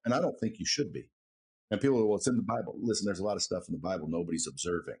humble. And I don't think you should be. And people are, well, it's in the Bible. Listen, there's a lot of stuff in the Bible nobody's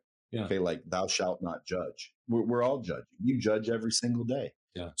observing. Yeah. Okay, like thou shalt not judge. We're all judging. You judge every single day.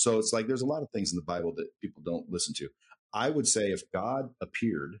 Yeah. So it's like there's a lot of things in the Bible that people don't listen to. I would say if God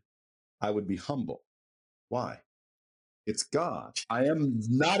appeared, I would be humble. Why? It's God. I am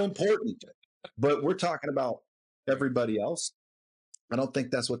not important. But we're talking about everybody else. I don't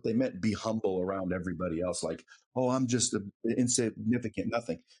think that's what they meant. Be humble around everybody else. Like, oh, I'm just insignificant,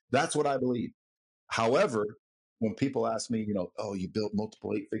 nothing. That's what I believe. However, when people ask me, oh, you built multiple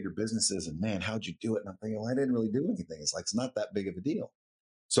 8-figure businesses, and man, how'd you do it? And I'm thinking, well, I didn't really do anything. It's like, it's not that big of a deal.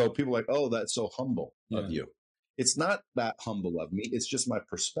 So people are like, oh, that's so humble of you. It's not that humble of me. It's just my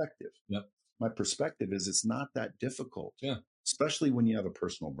perspective. Yep. My perspective is it's not that difficult. Yeah. Especially when you have a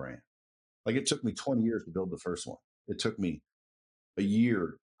personal brand. Like it took me 20 years to build the first one. It took me a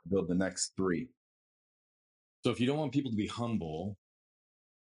year to build the next 3. So if you don't want people to be humble,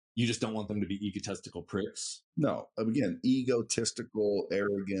 you just don't want them to be egotistical pricks? No. Again, egotistical,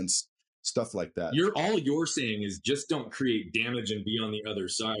 arrogance, stuff like that. All you're saying is just don't create damage and be on the other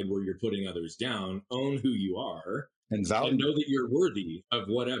side where you're putting others down. Own who you are and know that you're worthy of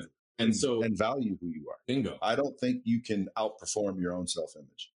whatever. And value who you are. Bingo. I don't think you can outperform your own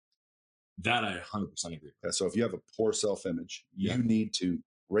self-image. That I 100% agree with. So if you have a poor self-image, you need to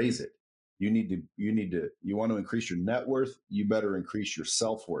raise it. You want to increase your net worth, you better increase your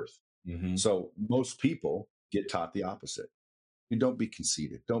self-worth. Mm-hmm. So most people get taught the opposite. You don't be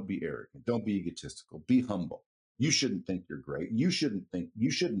conceited, don't be arrogant, don't be egotistical, be humble. You shouldn't think you're great. You shouldn't think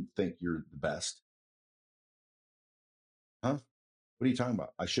you're the best. Huh? What are you talking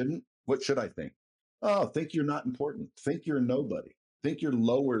about? I shouldn't? What should I think? Oh, think you're not important. Think you're nobody. Think you're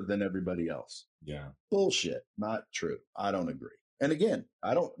lower than everybody else. Yeah. Bullshit. Not true. I don't agree. And again,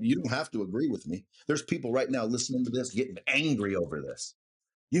 you don't have to agree with me. There's people right now listening to this getting angry over this.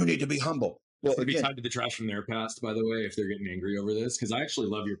 You need to be humble. Well, again, be tied to the trash from their past, by the way, if they're getting angry over this, because I actually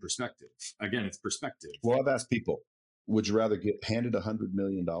love your perspective. Again, it's perspective. Well, I've asked people, would you rather get handed $100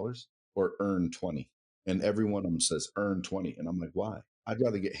 million or earn 20? And every one of them says earn 20. And I'm like, why? I'd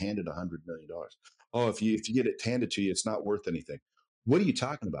rather get handed $100 million. Oh, if you get it handed to you, it's not worth anything. What are you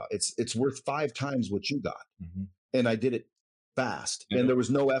talking about? It's worth 5 times what you got. Mm-hmm. And I did it fast. And there was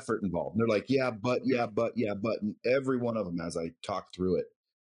no effort involved. And they're like, yeah, but. And every one of them, as I talked through it,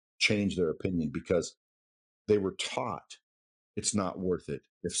 changed their opinion because they were taught it's not worth it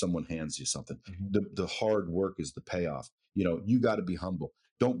if someone hands you something. The hard work is the payoff. You got to be humble.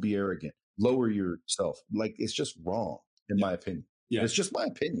 Don't be arrogant. Lower yourself. Like, it's just wrong, in my opinion. Yeah. It's just my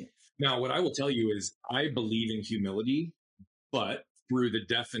opinion. Now, what I will tell you is I believe in humility, but through the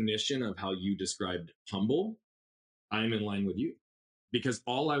definition of how you described humble, I'm in line with you. Because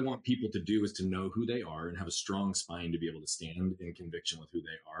all I want people to do is to know who they are and have a strong spine to be able to stand in conviction with who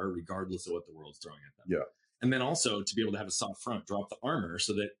they are, regardless of what the world's throwing at them. Yeah. And then also to be able to have a soft front, drop the armor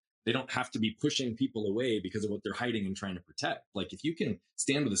so that they don't have to be pushing people away because of what they're hiding and trying to protect. Like, if you can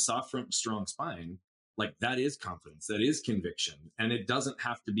stand with a soft front, strong spine, like, that is confidence, that is conviction. And it doesn't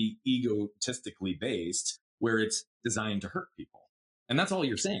have to be egotistically based where it's designed to hurt people. And that's all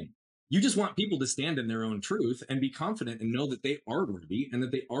you're saying. You just want people to stand in their own truth and be confident and know that they are worthy and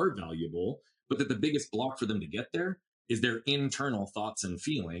that they are valuable, but that the biggest block for them to get there is their internal thoughts and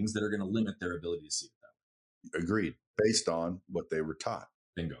feelings that are going to limit their ability to see it that way. Agreed. Based on what they were taught.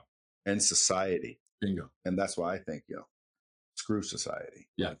 Bingo. And society. Bingo. And that's why I think, screw society.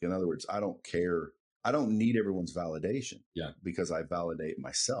 Yeah. Like, in other words, I don't care. I don't need everyone's validation. Yeah. Because I validate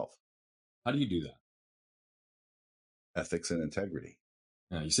myself. How do you do that? Ethics and integrity.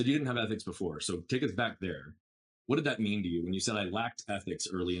 You said you didn't have ethics before, so take us back there. What did that mean to you when you said I lacked ethics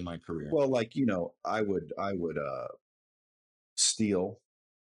early in my career? Well, like, I would steal.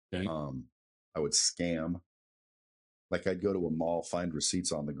 Okay. I would scam. Like, I'd go to a mall, find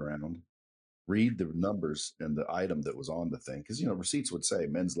receipts on the ground, read the numbers and the item that was on the thing, because receipts would say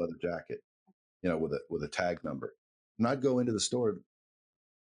men's leather jacket, with a tag number, and I'd go into the store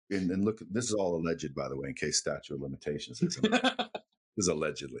and look. This is all alleged, by the way, in case statute of limitations. This is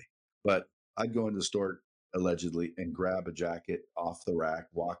allegedly, but I'd go into the store allegedly and grab a jacket off the rack,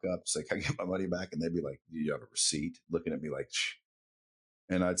 walk up, say, "Can I get my money back?" And they'd be like, "Do you have a receipt?" Looking at me like, "Shh."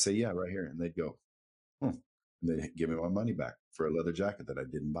 And I'd say, "Yeah, right here." And they'd go, "Hmm." And they'd give me my money back for a leather jacket that I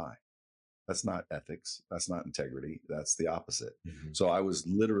didn't buy. That's not ethics. That's not integrity. That's the opposite. Mm-hmm. So I was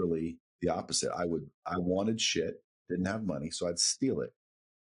literally the opposite. I wanted shit, didn't have money, so I'd steal it.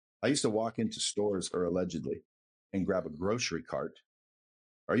 I used to walk into stores, or allegedly, and grab a grocery cart.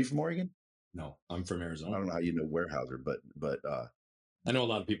 Are you from Oregon? No, I'm from Arizona. I don't know how you know Weyerhaeuser, but I know a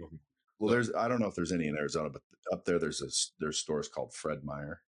lot of people. Well, I don't know if there's any in Arizona, but up there there's stores called Fred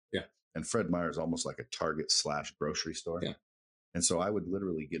Meyer. Yeah. And Fred Meyer is almost like a Target / grocery store. Yeah. And so I would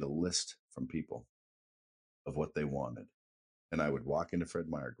literally get a list from people of what they wanted. And I would walk into Fred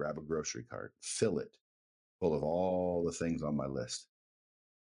Meyer, grab a grocery cart, fill it full of all the things on my list.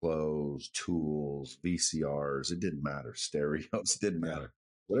 Clothes, tools, VCRs, it didn't matter. Stereos, it didn't matter.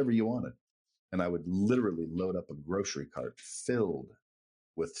 Whatever you wanted. And I would literally load up a grocery cart filled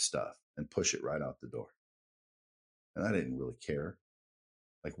with stuff and push it right out the door. And I didn't really care.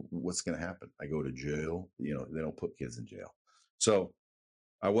 Like, what's going to happen? I go to jail. They don't put kids in jail. So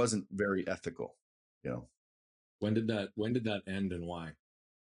I wasn't very ethical, When did that end and why?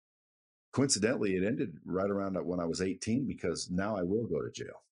 Coincidentally, it ended right around when I was 18, because now I will go to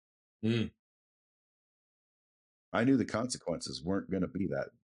jail. Mm. I knew the consequences weren't going to be that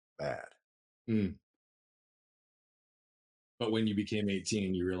bad. Mm. But when you became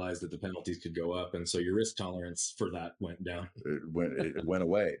 18, you realized that the penalties could go up. And so your risk tolerance for that went down. It went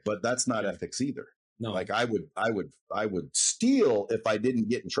away. But that's not ethics either. No. Like, I would steal if I didn't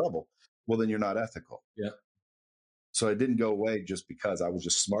get in trouble. Well, then you're not ethical. Yeah. So it didn't go away just because I was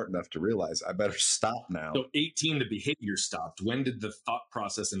just smart enough to realize I better stop now. So 18, the behavior stopped. When did the thought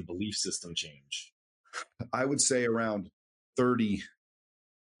process and belief system change? I would say around 30.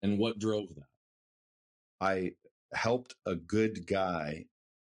 And what drove that? I helped a good guy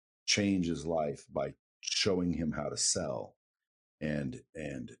change his life by showing him how to sell. And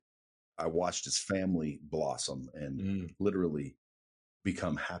I watched his family blossom and literally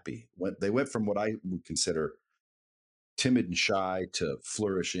become happy. They went from what I would consider timid and shy to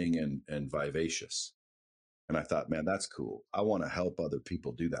flourishing and vivacious. And I thought, man, that's cool. I want to help other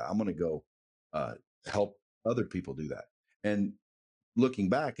people do that. I'm going to go help other people do that. And looking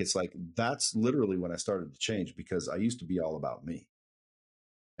back, it's like, that's literally when I started to change, because I used to be all about me.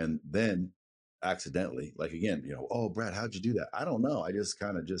 And then accidentally, like, again, oh, Brad, how'd you do that? I don't know. I just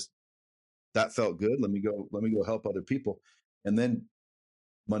kind of that felt good. Let me go help other people. And then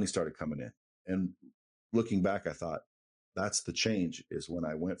money started coming in. And looking back, I thought, that's the change, is when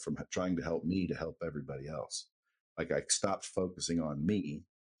I went from trying to help me to help everybody else. Like, I stopped focusing on me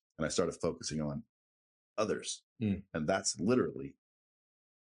and I started focusing on others. And that's literally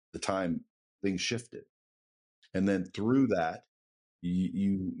the time things shifted. And then through that,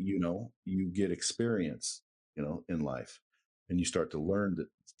 you get experience, in life, and you start to learn that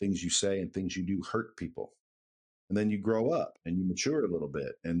things you say and things you do hurt people. And then you grow up and you mature a little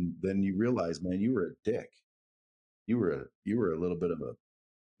bit, and then you realize, man, you were a dick. You were a little bit of a,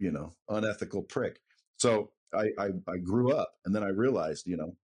 unethical prick. So I grew up, and then I realized,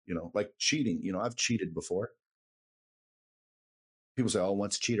 like cheating. I've cheated before. People say, "Oh,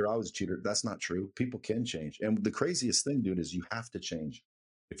 once a cheater, always a cheater." That's not true. People can change, and the craziest thing, dude, is you have to change.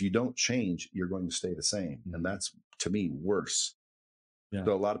 If you don't change, you're going to stay the same, and that's, to me, worse. Yeah.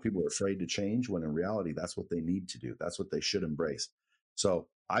 So a lot of people are afraid to change, when in reality, that's what they need to do. That's what they should embrace. So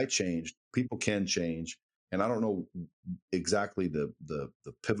I changed. People can change, and I don't know exactly the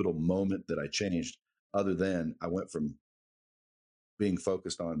pivotal moment that I changed, other than I went from being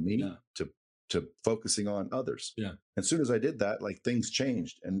focused on me to focusing on others. Yeah. As soon as I did that, like, things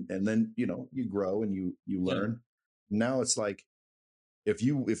changed, and then you grow and you learn. Now it's like, if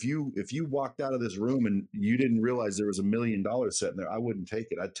you walked out of this room and you didn't realize there was $1 million sitting there, I wouldn't take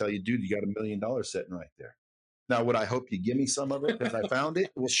it. I'd tell you, dude, you got $1 million sitting right there. Now, would I hope you give me some of it because I found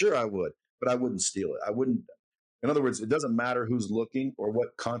it? Well, sure I would, but I wouldn't steal it. I wouldn't. In other words, it doesn't matter who's looking or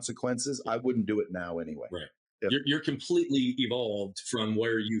what consequences. I wouldn't do it now anyway. Right. You're completely evolved from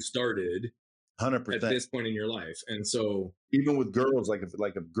where you started 100% at this point in your life. And so even with girls, like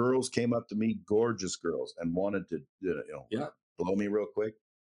if girls came up to me, gorgeous girls, and wanted to blow me real quick,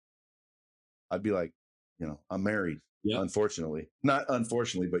 I'd be like, I'm married. Unfortunately, not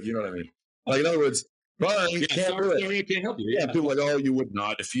unfortunately, but you know what I mean. Like, in other words, you can't do it. I can't help you. Yeah, people are like, oh, you would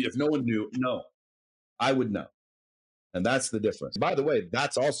not if no one knew. No, I would know, and that's the difference. By the way,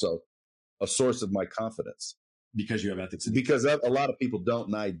 that's also a source of my confidence, because you have ethics. Because a lot of people don't,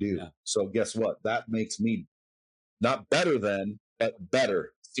 and I do. Yeah. So guess what? That makes me not better than, but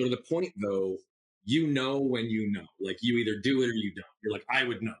better. So to the point, though, when like, you either do it or you don't. You're like, I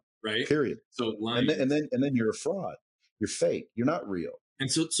would know, right? Period. So lying, and then you're a fraud. You're fake. You're not real.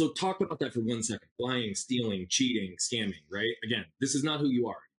 And so talk about that for 1 second. Lying, stealing, cheating, scamming, right? Again, this is not who you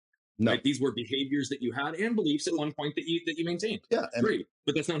are. No. Right? These were behaviors that you had and beliefs at one point that you maintained. Yeah. Great.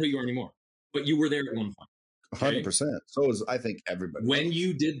 But that's not who you are anymore. But you were there at one point. 100%. So is, I think, everybody. When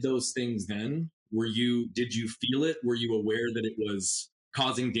you did those things then, did you feel it? Were you aware that it was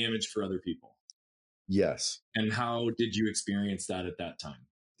causing damage for other people? Yes. And how did you experience that at that time?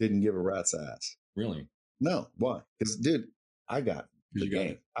 Didn't give a rat's ass. Really? No. Why? Because, dude, I got the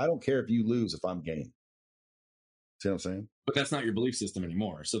game. I don't care if you lose if I'm game. See what I'm saying? But that's not your belief system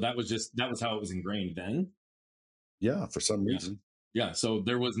anymore. So that was how it was ingrained then? Yeah, for some reason. Yeah. So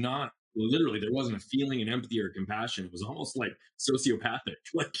there wasn't a feeling and empathy or compassion. It was almost like sociopathic.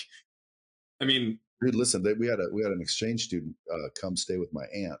 Like, I mean, dude, listen, we had an exchange student come stay with my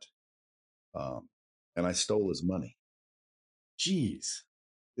aunt, and I stole his money. Jeez.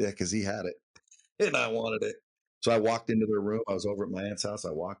 Yeah, because he had it, and I wanted it. So I walked into their room. I was over at my aunt's house.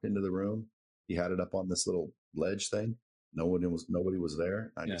 I walked into the room. He had it up on this little ledge thing. Nobody was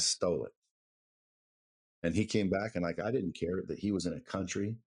there. I just stole it. And he came back, and, like, I didn't care that he was in a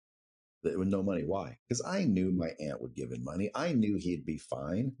country that with no money. Why? Because I knew my aunt would give him money. I knew he'd be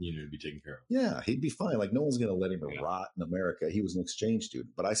fine. You knew he'd be taken care of. Yeah, he'd be fine. Like, no one's going to let him rot in America. He was an exchange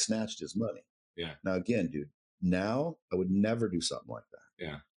student, but I snatched his money. Yeah. Now, again, dude, now I would never do something like that.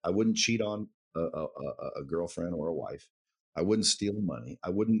 Yeah. I wouldn't cheat on a girlfriend or a wife. I wouldn't steal money. I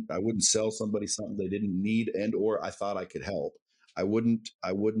wouldn't sell somebody something they didn't need and or I thought I could help. I wouldn't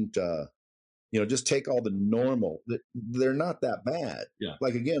just take all the normal. They're not that bad. Yeah.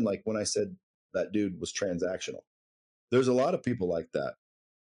 Like, again, like when I said that dude was transactional, there's a lot of people like that.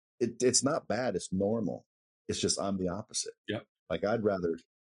 It's not bad. It's normal. It's just I'm the opposite. Yeah. Like,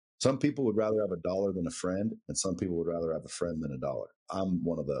 some people would rather have a dollar than a friend, and some people would rather have a friend than a dollar. I'm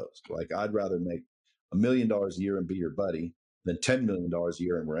one of those. Like, I'd rather make $1 million a year and be your buddy than $10 million a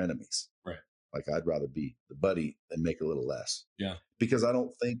year and we're enemies. Right. Like, I'd rather be the buddy and make a little less. Yeah. Because I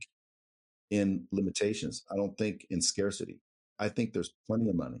don't think in limitations. I don't think in scarcity. I think there's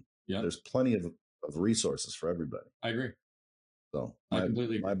plenty of money. Yeah. There's plenty of resources for everybody. I agree. So I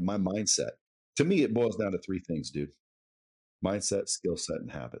completely agree. My mindset, to me, it boils down to 3 things, dude: mindset, skill set,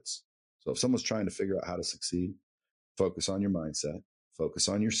 and habits. So if someone's trying to figure out how to succeed, focus on your mindset, focus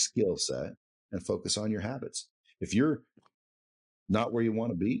on your skill set, and focus on your habits. If you're not where you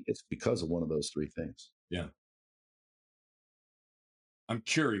want to be, it's because of one of those 3 things. Yeah. I'm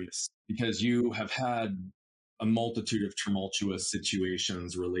curious because you have had a multitude of tumultuous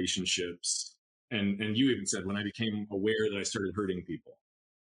situations, relationships, and you even said when I became aware that I started hurting people.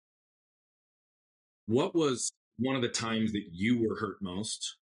 What was one of the times that you were hurt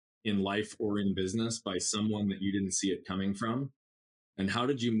most? in life or in business by someone that you didn't see it coming from? And how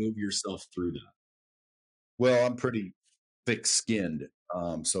did you move yourself through that? Well, I'm pretty thick-skinned,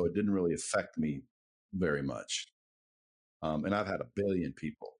 so it didn't really affect me very much. And I've had a billion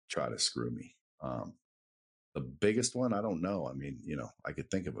people try to screw me. The biggest one, I don't know. I mean, I could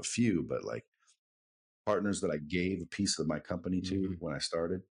think of a few, but like partners that I gave a piece of my company to Mm-hmm. when I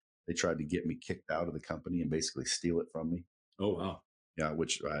started, they tried to get me kicked out of the company and basically steal it from me. Oh, wow. Yeah,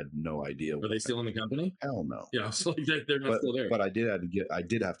 which I had no idea. Are they still in the company? Hell no. Yeah, so they're not But still there. but I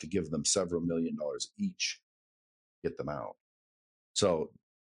did have to give them several $1 million each, get them out. So,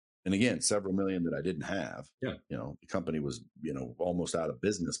 and again, several million that I didn't have. Yeah. The company was, almost out of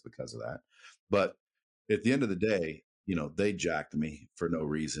business because of that. But at the end of the day, they jacked me for no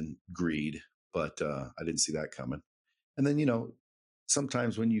reason, greed, but I didn't see that coming. And then,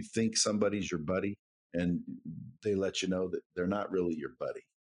 sometimes when you think somebody's your buddy and they let you know that they're not really your buddy,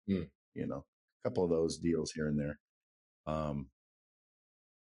 Mm. a couple of those deals here and there. I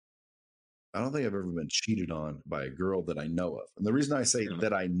don't think I've ever been cheated on by a girl that I know of. And the reason I say Yeah.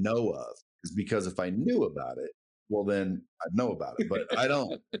 that I know of is because if I knew about it, well, then I'd know about it, but I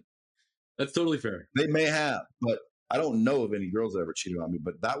don't. That's totally fair. They may have, but I don't know of any girls that ever cheated on me.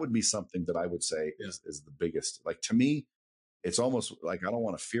 But that would be something that I would say is the biggest. Like, to me, it's almost like I don't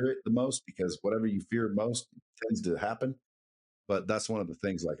want to fear it the most, because whatever you fear most tends to happen. But that's one of the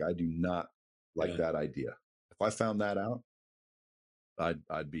things, like, I do not like that idea. If I found that out,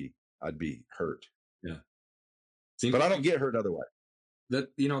 I'd be hurt. Yeah. But I don't get hurt otherwise.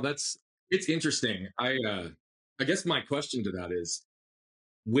 It's interesting. I guess my question to that is,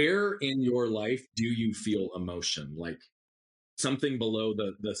 where in your life do you feel emotion? Like something below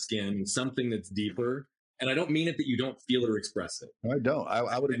the skin, something that's deeper. And I don't mean it that you don't feel it or express it. I don't.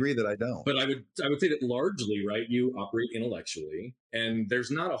 I would agree that I don't. But I would say that largely, right, you operate intellectually, and there's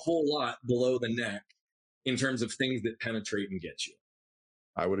not a whole lot below the neck in terms of things that penetrate and get you.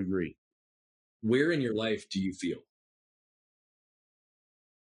 I would agree. Where in your life do you feel?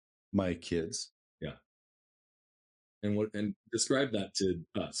 My kids. Yeah. And describe that to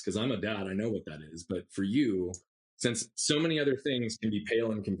us, because I'm a dad, I know what that is. But for you, since so many other things can be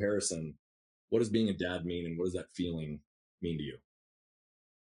pale in comparison, what does being a dad mean, and what does that feeling mean to you?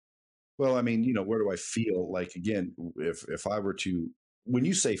 Well, I mean, where do I feel? Like, again, if I were to, when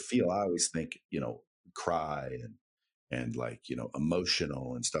you say feel, I always think, cry and like,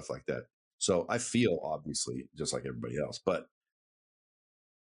 emotional and stuff like that. So I feel, obviously, just like everybody else, but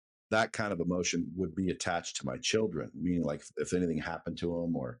that kind of emotion would be attached to my children, meaning like if anything happened to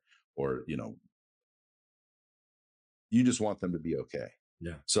them, or you just want them to be okay.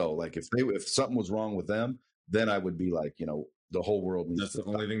 Yeah. So like if something was wrong with them, then I would be like, the whole world needs That's to the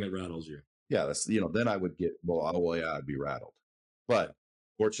only thing that rattles you. Yeah, that's, then I would get, well, yeah, I'd be rattled. But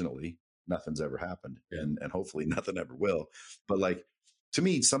fortunately, nothing's ever happened, and hopefully nothing ever will. But like, to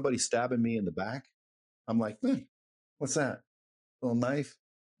me, somebody stabbing me in the back, I'm like, what's that? Little knife?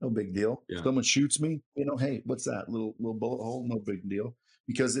 No big deal. Yeah. Someone shoots me, hey, what's that? Little bullet hole? No big deal.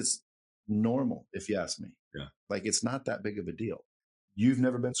 Because it's normal, if you ask me. Yeah. Like, it's not that big of a deal. You've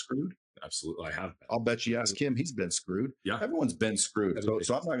never been screwed? Absolutely, I have been. I'll bet you ask him, he's been screwed. Yeah. Everyone's been screwed. So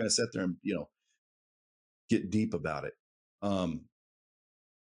I'm not going to sit there and, get deep about it. But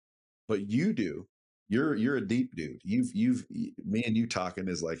you do. You're a deep dude. Me and you talking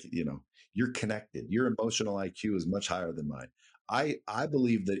is like, you're connected. Your emotional IQ is much higher than mine. I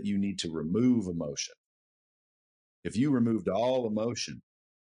believe that you need to remove emotion. If you removed all emotion,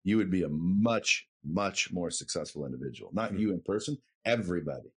 you would be a much, much more successful individual. Not you in person,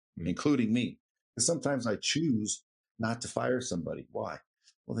 everybody, including me. Because sometimes I choose not to fire somebody. Why?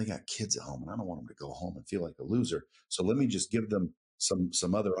 Well, they got kids at home and I don't want them to go home and feel like a loser. So let me just give them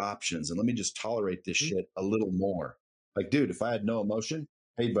some other options, and let me just tolerate this shit a little more. Like, dude, if I had no emotion,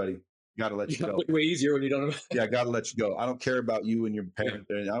 hey buddy, gotta let you go. Way easier when you don't have Yeah, gotta let you go. I don't care about you and your parents.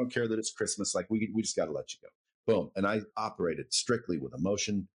 I don't care that it's Christmas. Like, we just gotta let you go. Boom. And I operated strictly with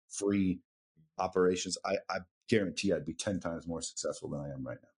emotion free operations. I guarantee I'd be 10 times more successful than I am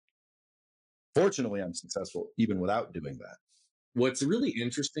right now. Fortunately, I'm successful even without doing that. What's really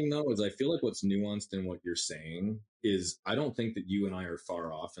interesting, though, is I feel like what's nuanced in what you're saying is I don't think that you and I are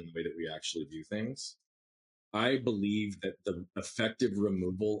far off in the way that we actually view things. I believe that the effective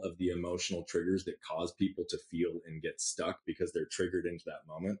removal of the emotional triggers that cause people to feel and get stuck because they're triggered into that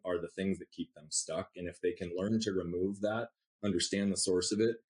moment are the things that keep them stuck. And if they can learn to remove that, understand the source of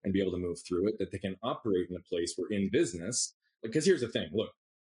it, and be able to move through it, that they can operate in a place where in business, because here's the thing, look,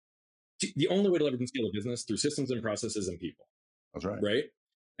 the only way to leverage and scale a business through systems and processes and people. That's right. Right.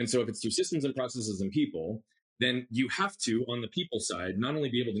 And so if it's through systems and processes and people, then you have to, on the people side, not only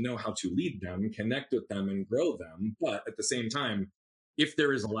be able to know how to lead them, connect with them, and grow them, but at the same time, if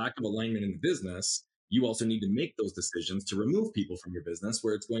there is a lack of alignment in the business, you also need to make those decisions to remove people from your business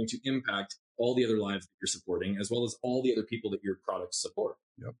where it's going to impact all the other lives that you're supporting, as well as all the other people that your products support.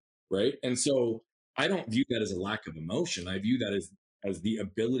 Yep. Right. And so I don't view that as a lack of emotion. I view that as the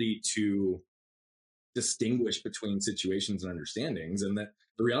ability to distinguish between situations and understandings. And that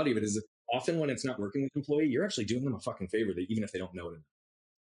the reality of it is often when it's not working with an employee, you're actually doing them a fucking favor, that even if they don't know it.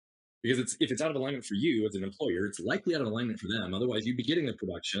 Because if it's out of alignment for you as an employer, it's likely out of alignment for them. Otherwise, you'd be getting the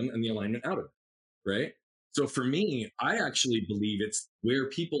production and the alignment out of it. Right. So for me, I actually believe it's where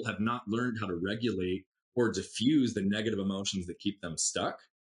people have not learned how to regulate or diffuse the negative emotions that keep them stuck,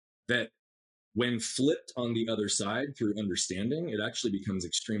 that when flipped on the other side through understanding, it actually becomes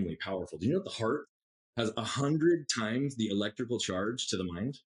extremely powerful. Do you know that the heart has 100 times the electrical charge to the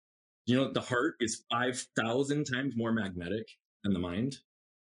mind? Do you know that the heart is 5,000 times more magnetic than the mind?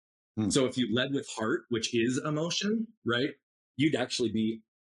 So if you led with heart, which is emotion, right, you'd actually be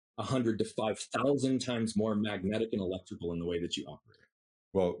 100 to 5,000 times more magnetic and electrical in the way that you operate.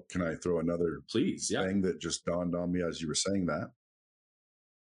 Well, can I throw another Please, yeah. thing that just dawned on me as you were saying that?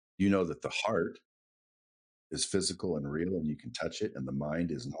 You know that the heart is physical and real and you can touch it, and the mind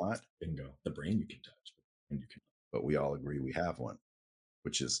is not. Bingo. The brain you can touch, and you can. But we all agree we have one,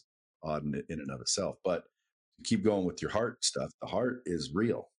 which is odd in and of itself. But to keep going with your heart stuff, the heart is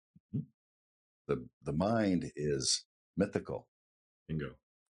real. Mm-hmm. The mind is mythical. Bingo.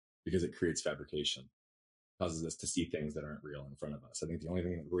 Because it creates fabrication, causes us to see things that aren't real in front of us. I think the only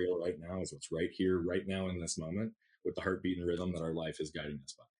thing that's real right now is what's right here, right now in this moment, with the heartbeat and rhythm that our life is guiding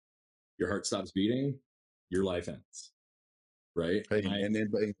us by. Your heart stops beating, your life ends. Right? Hey, and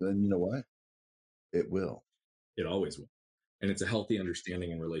you know what? It will. It always will. And it's a healthy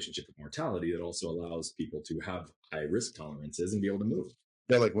understanding and relationship with mortality that also allows people to have high risk tolerances and be able to move.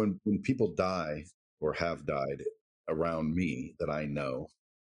 Yeah, like when people die or have died around me that I know,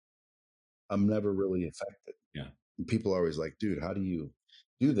 I'm never really affected. Yeah. And people are always like, dude, how do you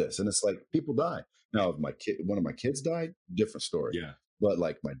do this? And it's like, people die. Now, if one of my kids died, different story. Yeah. But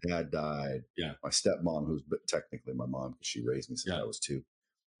like my dad died. Yeah. My stepmom, who's technically my mom because she raised me since I was 2,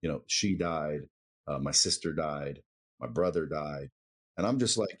 she died. My sister died. My brother died. And I'm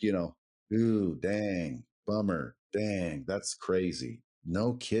just like, ooh, dang, bummer, dang, that's crazy.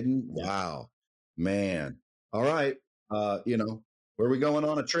 No kidding. Wow, man. All right. Where are we going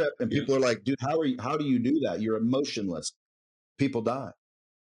on a trip? And people are like, dude, how do you do that? You're emotionless. People die.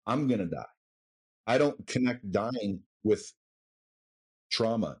 I'm going to die. I don't connect dying with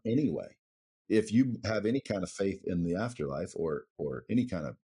trauma anyway. If you have any kind of faith in the afterlife or any kind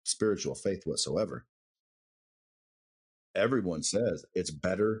of spiritual faith whatsoever, everyone says it's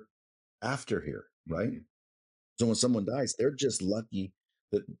better after here, right? Mm-hmm. So when someone dies, they're just lucky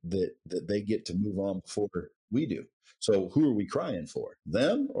that they get to move on before we do. So who are we crying for?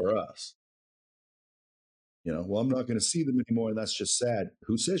 Them or us? Well, I'm not going to see them anymore, and that's just sad.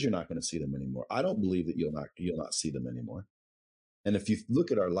 Who says you're not going to see them anymore? I don't believe that you'll not see them anymore. And if you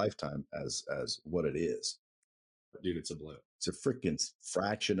look at our lifetime as what it is, dude, it's a blip. It's a freaking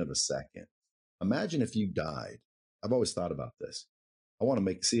fraction of a second. Imagine if you died. I've always thought about this. I want to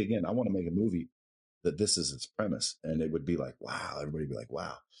make a movie that this is its premise, and it would be like, wow, everybody would be like,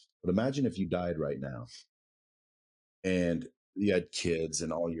 wow. But imagine if you died right now and you had kids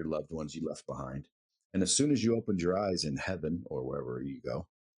and all your loved ones you left behind. And as soon as you opened your eyes in heaven or wherever you go,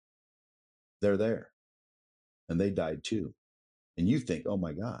 they're there and they died too. And you think, oh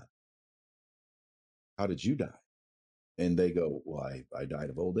my God, how did you die? And they go, well, I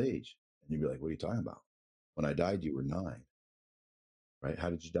died of old age. And you'd be like, what are you talking about? When I died, you were 9, right? How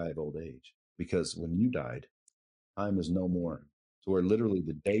did you die of old age? Because when you died, time is no more. So where literally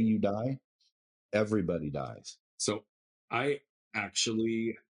the day you die, everybody dies. So I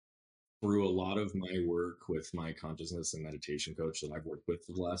actually, through a lot of my work with my consciousness and meditation coach that I've worked with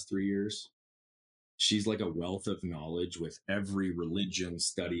for the last 3 years, she's like a wealth of knowledge with every religion,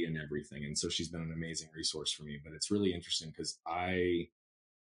 study, and everything. And so she's been an amazing resource for me. But it's really interesting because I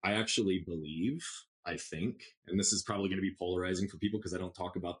actually believe, I think, and this is probably going to be polarizing for people because I don't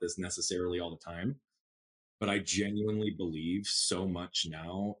talk about this necessarily all the time, but I genuinely believe so much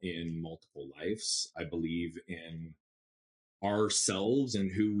now in multiple lives. I believe in ourselves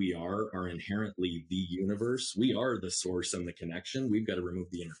and who we are inherently the universe. We are the source and the connection. We've got to remove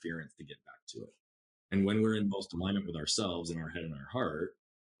the interference to get back to it. And when we're in most alignment with ourselves in our head and our heart,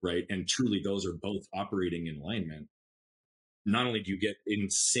 right, and truly those are both operating in alignment, not only do you get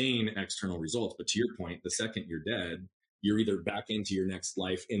insane external results, but to your point, the second you're dead, you're either back into your next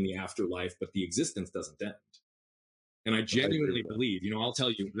life in the afterlife, but the existence doesn't end. And I genuinely believe, I'll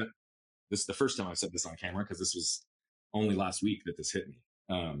tell you that this is the first time I've said this on camera because this was only last week that this hit me.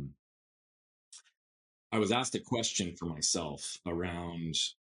 I was asked a question for myself around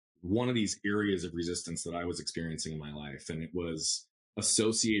one of these areas of resistance that I was experiencing in my life. And it was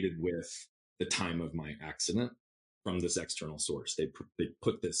associated with the time of my accident from this external source. They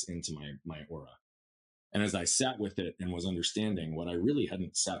put this into my aura. And as I sat with it and was understanding what I really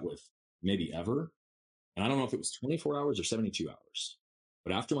hadn't sat with maybe ever, and I don't know if it was 24 hours or 72 hours,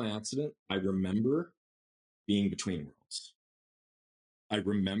 but after my accident, I remember being between worlds. I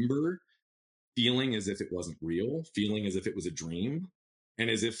remember feeling as if it wasn't real, feeling as if it was a dream, and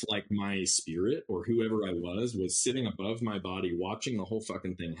as if like my spirit or whoever I was sitting above my body watching the whole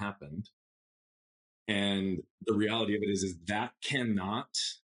fucking thing happen. And the reality of it is that cannot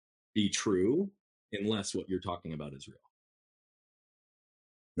be true unless what you're talking about is real.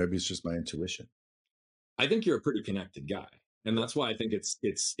 Maybe it's just my intuition. I think you're a pretty connected guy. And that's why I think it's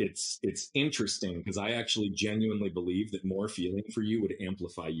interesting, because I actually genuinely believe that more feeling for you would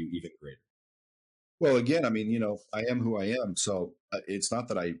amplify you even greater. Well, again, I mean, I am who I am. So it's not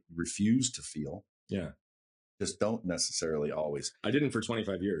that I refuse to feel. Yeah. Just don't necessarily always. I didn't for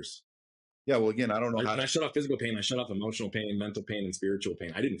 25 years. Yeah. Well, again, I don't know how I shut off physical pain. I shut off emotional pain, mental pain, and spiritual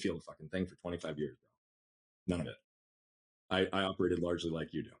pain. I didn't feel the fucking thing for 25 years, bro. None of it. I operated largely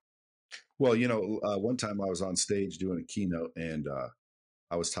like you do. Well, one time I was on stage doing a keynote, and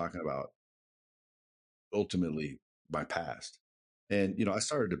I was talking about ultimately my past. And, I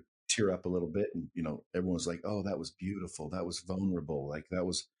started to tear up a little bit, and, everyone's like, oh, that was beautiful. That was vulnerable. Like, that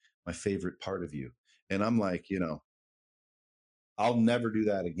was my favorite part of you. And I'm like, I'll never do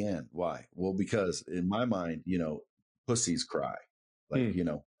that again. Why? Well, because in my mind, pussies cry. Like,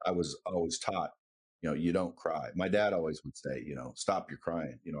 I was always taught, you don't cry. My dad always would say, stop your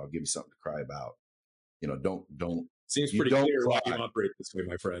crying. I'll give you something to cry about. Don't. Seems pretty clear why you operate this way,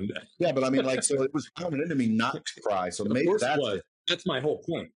 my friend. Yeah, but I mean, like, so it was coming into me not to cry. So maybe that's my whole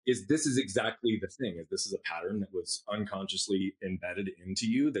point. This is exactly the thing. This is a pattern that was unconsciously embedded into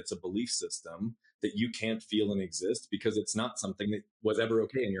you. That's a belief system that you can't feel and exist because it's not something that was ever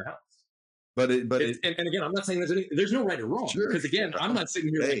okay in your house. And again, I'm not saying there's no right or wrong. Sure, because again, I'm not sitting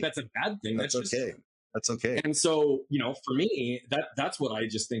here like that's a bad thing. That's okay. That's okay. And so, for me, that's what I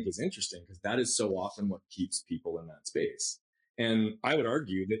just think is interesting, because that is so often what keeps people in that space. And I would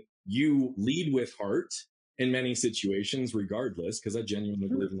argue that you lead with heart in many situations, regardless, because I genuinely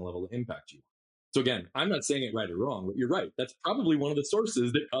believe in the level of impact you want. So again, I'm not saying it right or wrong, but you're right. That's probably one of the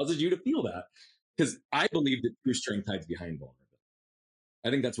sources that causes you to feel that, because I believe that true strength hides behind vulnerability.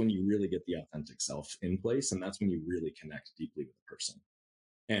 I think that's when you really get the authentic self in place, and that's when you really connect deeply with the person.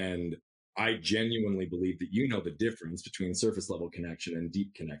 And I genuinely believe that you know the difference between surface level connection and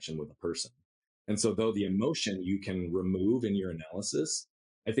deep connection with a person. And so though the emotion you can remove in your analysis,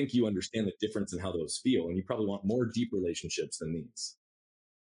 I think you understand the difference in how those feel. And you probably want more deep relationships than these.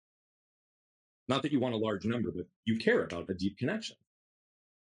 Not that you want a large number, but you care about a deep connection.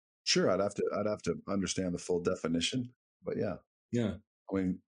 Sure. I'd have to understand the full definition, but yeah. Yeah. I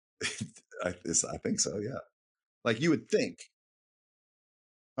mean, I think so. Yeah. Like you would think.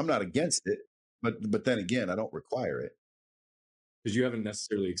 I'm not against it, but then again, I don't require it. Because you haven't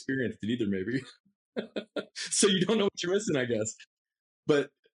necessarily experienced it either, maybe. So you don't know what you're missing, I guess. But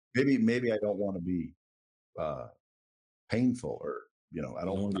maybe I don't want to be painful, or I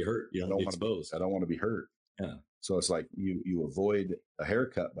don't want to be hurt. You don't want to be exposed. I don't want to be hurt. Yeah. So it's like you avoid a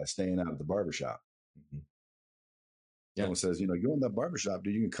haircut by staying out of the barbershop. Mm-hmm. Yeah. Someone says, go in that barbershop,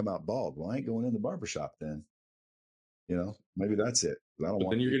 dude, you can come out bald. Well, I ain't going in the barbershop then. Maybe that's it. I don't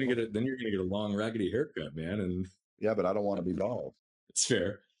want. Then you're gonna get a long, raggedy haircut, man. And yeah, but I don't want to be bald. It's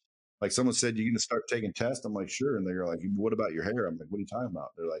fair. Like someone said, you're gonna start taking tests. I'm like, sure. And they're like, what about your hair? I'm like, what are you talking about?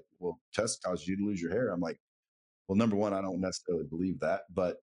 They're like, well, tests cause you to lose your hair. I'm like, well, number one, I don't necessarily believe that,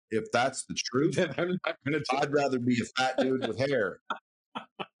 but if that's the truth, then I'd rather be a fat dude with hair.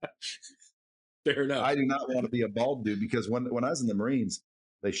 Fair enough. I do not want to be a bald dude, because when I was in the Marines,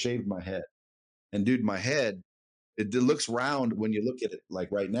 they shaved my head, and dude, my head, it looks round when you look at it like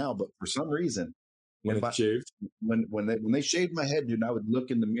right now, but for some reason, when they shaved my head, dude, I would look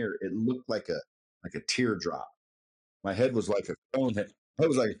in the mirror. It looked like a teardrop. My head was like a cone head. It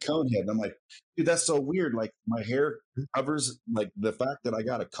was like a cone head. And I'm like, dude, that's so weird. Like my hair covers like the fact that I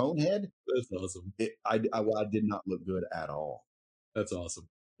got a cone head. That's awesome. I did not look good at all. That's awesome.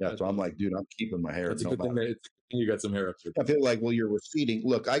 Yeah. So I'm like, dude, I'm keeping my hair. That's a good thing that you got some hair up there. I feel like, well, you're receding.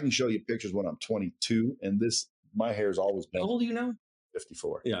 Look, I can show you pictures when I'm 22, and my hair's always been. How old are you now?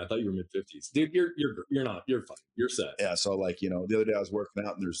 54. Yeah, I thought you were mid-50s. Dude, you're not. You're fine. You're set. Yeah, so like, the other day I was working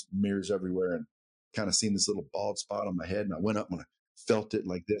out, and there's mirrors everywhere, and kind of seen this little bald spot on my head, and I went up and I felt it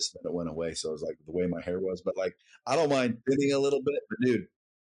like this, and then it went away. So it was like the way my hair was. But like, I don't mind thinning a little bit. But dude,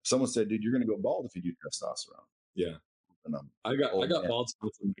 someone said, dude, you're going to go bald if you do testosterone. Yeah. And I got bald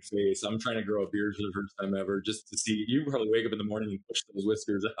spots on my face. I'm trying to grow a beard for the first time ever, just to see. You probably wake up in the morning and push those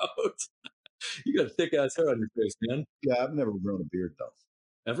whiskers out. You got a thick ass hair on your face, man. Yeah, I've never grown a beard though.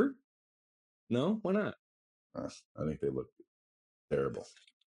 Ever? No, why not? I think they look terrible.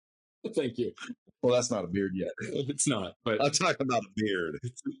 Thank you. Well, that's not a beard yet. It's not, but I'm talking about a beard.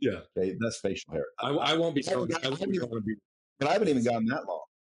 Yeah. Okay, that's facial hair. I won't be growing a beard. But I haven't even gone that long.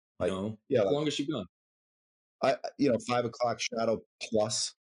 Like, No. Yeah. How long has she gone? 5 o'clock shadow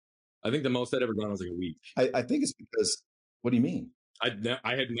plus. I think the most I'd ever gone was like a week. I think it's because, what do you mean? I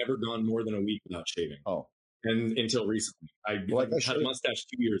had never gone more than a week without shaving. Oh. And until recently. I had a mustache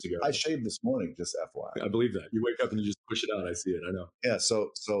 2 years ago. I shaved this morning, just FYI. I believe that. You wake up and you just push it out. I see it. I know. Yeah.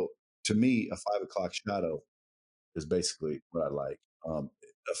 So to me, a 5 o'clock shadow is basically what I like.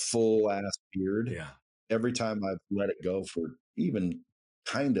 A full ass beard. Yeah. Every time I've let it go for even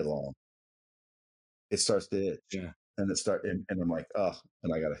kind of long, it starts to itch. Yeah. And I'm like, oh,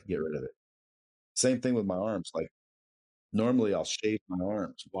 and I got to get rid of it. Same thing with my arms. Like, normally I'll shave my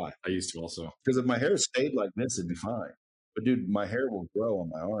arms. Why? I used to also. Because if my hair stayed like this, it'd be fine. But dude, my hair will grow on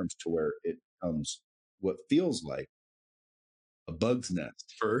my arms to where it becomes what feels like a bug's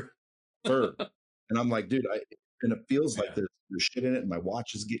nest. Fur. And I'm like, dude, and it feels like there's shit in it, and my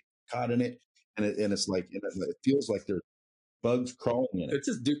watches get caught in it, and it's like, it feels like there's bugs crawling in it. It's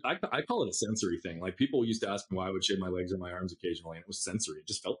just, dude, I call it a sensory thing. Like, people used to ask me why I would shave my legs or my arms occasionally, and it was sensory. It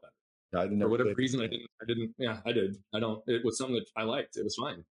just felt better. For whatever reason, I didn't. Yeah, I did. I don't. It was something that I liked. It was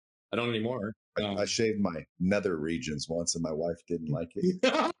fine. I don't anymore. I shaved my nether regions once, and my wife didn't like it.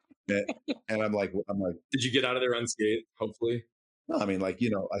 and I'm like, did you get out of there unscathed? Hopefully. No, I mean, like,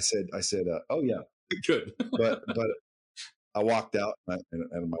 I said, oh yeah, good. but I walked out, and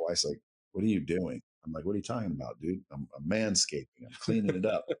my wife's like, "What are you doing?" I'm like, "What are you talking about, dude? I'm manscaping. I'm cleaning it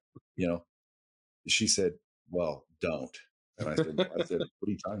up." She said, "Well, don't." And I said, "What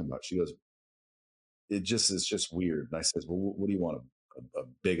are you talking about?" She goes, it's just weird." And I said, "Well, what do you want? A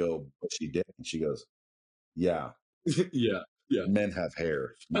big old bushy dick?" And she goes, "Yeah, yeah. Men have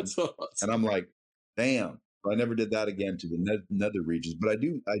hair." That's awesome. And I'm like, "Damn." I never did that again to the nether regions, but I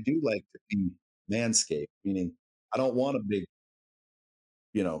do like to be manscaped, meaning I don't want a big,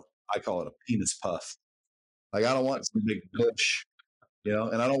 I call it a penis puff. Like, I don't want some big bush,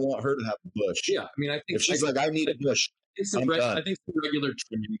 and I don't want her to have a bush. Yeah, I mean, I think if she's like, I need a bush, I'm done. I think the regular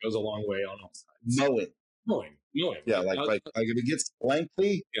trimming goes a long way on all sides. Mowing. Yeah, like if it gets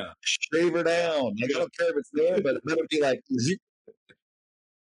lengthy, yeah, shave her down. Like, I don't care if it's there, but it better be like.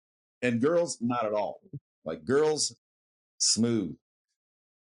 And girls, not at all. Like, girls, smooth.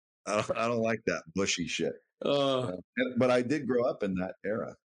 I don't like that bushy shit. But I did grow up in that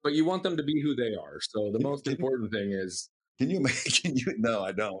era. But you want them to be who they are. So the most important thing is. Can you? No,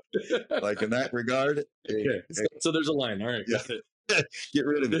 I don't. Like, in that regard. Okay. So there's a line. All right. Yeah. Get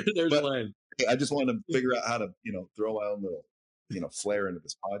rid of it. There's a line. I just want to figure out how to, throw my own little, flair into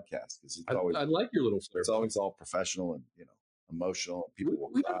this podcast. I like your little flair. It's always all professional and, emotional. People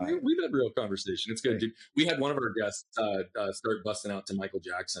we've had real conversation. It's good. Dude. We had one of our guests start busting out to Michael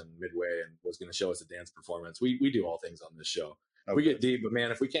Jackson midway and was going to show us a dance performance. We do all things on this show. Okay. We get deep, but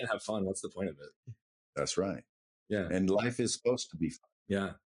man, if we can't have fun, what's the point of it? That's right. Yeah. And life is supposed to be fun.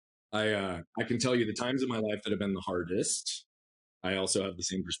 Yeah. I can tell you the times in my life that have been the hardest. I also have the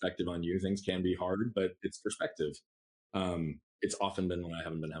same perspective on you. Things can be hard, but it's perspective. It's often been when I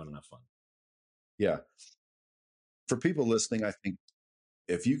haven't been having enough fun. Yeah. For people listening, I think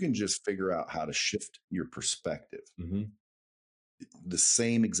if you can just figure out how to shift your perspective, the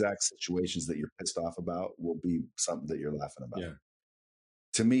same exact situations that you're pissed off about will be something that you're laughing about. Yeah.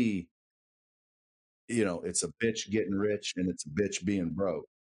 To me, it's a bitch getting rich and it's a bitch being broke.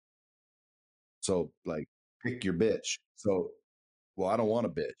 So, like, pick your bitch. So, well, I don't want a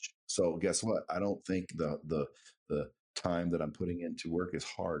bitch. So guess what? I don't think the time that I'm putting into work is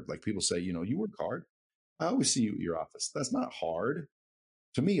hard. Like, people say, you work hard. I always see you at your office. That's not hard.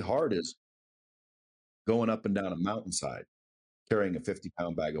 To me, hard is going up and down a mountainside, carrying a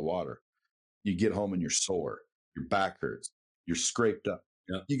 50-pound bag of water. You get home and you're sore. Your back hurts. You're scraped up.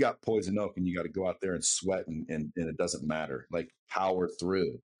 Yeah. You got poison oak and you got to go out there and sweat and it doesn't matter. Like, power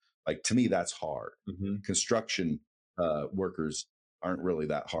through. Like, to me, that's hard. Construction workers aren't really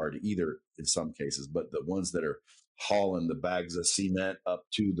that hard either in some cases, but the ones that are hauling the bags of cement up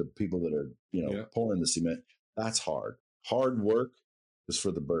to the people that are, pouring the cement, that's hard. Hard work is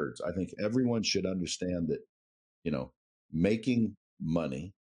for the birds. I think everyone should understand that, making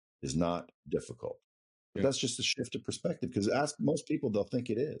money is not difficult. But that's just a shift of perspective, because ask most people, they'll think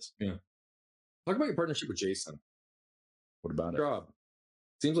it is. Yeah. Talk about your partnership with Jason. What about it? Job.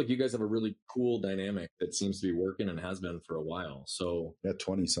 Seems like you guys have a really cool dynamic that seems to be working and has been for a while. So Yeah,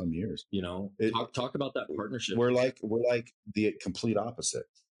 20 some years. Talk about that partnership. We're like the complete opposite.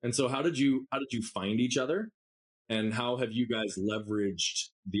 And so how did you find each other? And how have you guys leveraged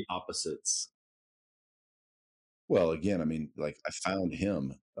the opposites? Well, again, I mean, like, I found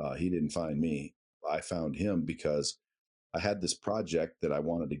him. He didn't find me. I found him because I had this project that I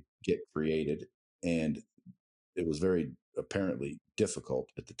wanted to get created, and it was very apparently difficult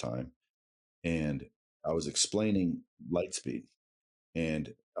at the time. And I was explaining Lightspeed,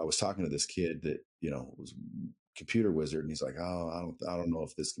 and I was talking to this kid that, was a computer wizard, and he's like, "Oh, I don't know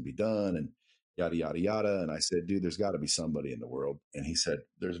if this can be done," and yada yada yada. And I said, "Dude, there's got to be somebody in the world." And he said,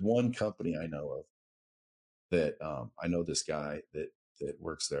 "There's one company I know of that I know this guy that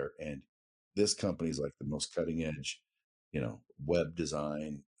works there, and this company is like the most cutting edge, web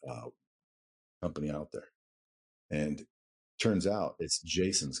design company out there." And turns out it's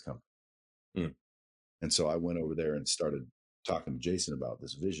Jason's company. Mm. And so I went over there and started talking to Jason about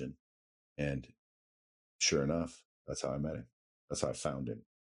this vision. And sure enough, that's how I met him. That's how I found him.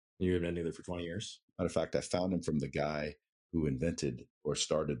 You have been together for 20 years? Matter of fact, I found him from the guy who invented or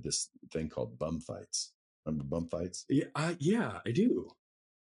started this thing called bum fights. Remember bum fights? Yeah, I do.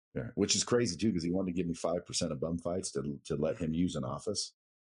 Yeah, which is crazy too, because he wanted to give me 5% of bum fights to let him use an office.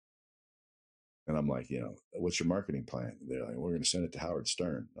 And I'm like, what's your marketing plan? They're like, we're going to send it to Howard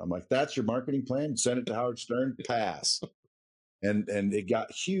Stern. I'm like, that's your marketing plan? Send it to Howard Stern? Pass. And it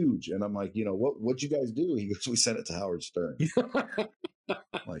got huge. And I'm like, what'd you guys do? He goes, we sent it to Howard Stern.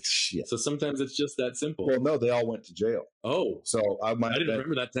 I'm like, shit. So sometimes it's just that simple. Well, no, they all went to jail. Oh. So I didn't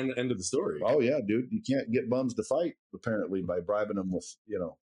remember that end of the story. Oh, yeah, dude. You can't get bums to fight, apparently, by bribing them with,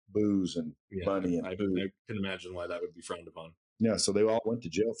 booze and money and food. I can imagine why that would be frowned upon. Yeah, so they all went to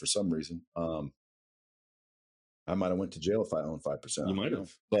jail for some reason. I might have went to jail if I owned 5%. You might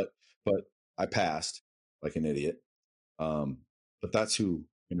have. But I passed like an idiot. But that's who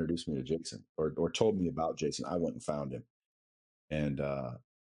introduced me to Jason, or told me about Jason. I went and found him, and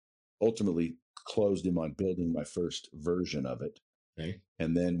ultimately closed him on building my first version of it. Okay.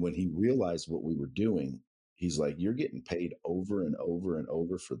 And then when he realized what we were doing, he's like, "You're getting paid over and over and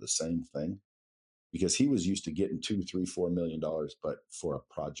over for the same thing," because he was used to getting $2, $3, $4 million, but for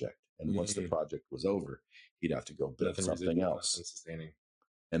a project. And once the project was over, he'd have to go build something else. Sustaining.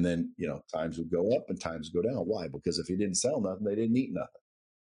 And then, times would go up and times go down. Why? Because if he didn't sell nothing, they didn't eat nothing.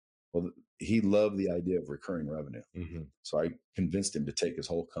 Well, he loved the idea of recurring revenue. Mm-hmm. So I convinced him to take his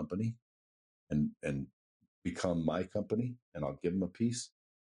whole company and become my company, and I'll give him a piece.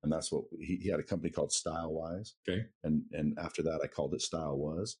 And that's what he had, a company called Stylewise. Okay. And after that, I called it Style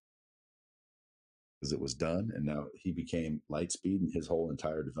Was, because it was done. And now he became Lightspeed, and his whole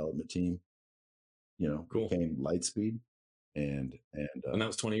entire development team, became Lightspeed. And that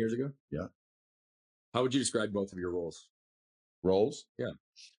was 20 years ago? Yeah. How would you describe both of your roles? Roles? Yeah.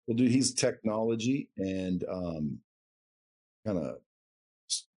 Well, dude, he's technology and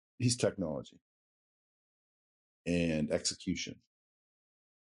he's technology and execution.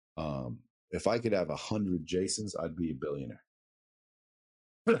 If I could have 100 Jasons, I'd be a billionaire.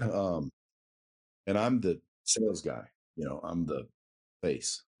 And I'm the sales guy, I'm the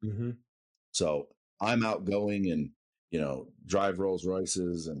face. Mm-hmm. So I'm outgoing and, drive Rolls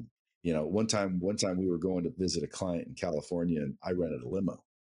Royces. And, one time we were going to visit a client in California, and I rented a limo,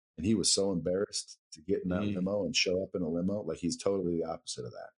 and he was so embarrassed to get in that limo and show up in a limo. Like, he's totally the opposite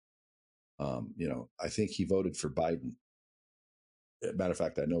of that. I think he voted for Biden. Matter of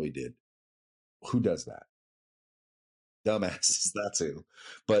fact, I know he did. Who does that? Dumbasses. That's who.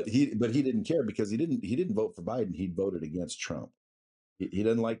 But he didn't care, because he didn't vote for Biden. He voted against Trump. He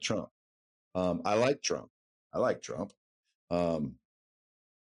doesn't like Trump. I like Trump.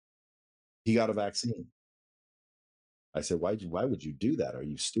 He got a vaccine. I said, why would you do that? Are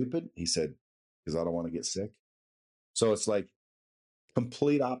you stupid? He said, because I don't want to get sick. So it's like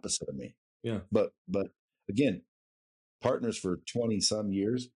complete opposite of me. Yeah. But again, partners for 20 some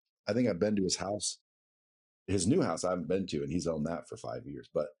years. I think I've been to his house. His new house I haven't been to, and he's owned that for 5 years.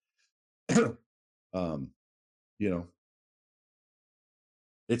 But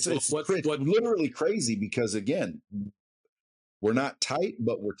it's literally crazy, because again, we're not tight,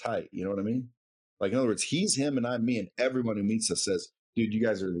 but we're tight. You know what I mean? Like, in other words, he's him and I'm me, and everyone who meets us says, dude, you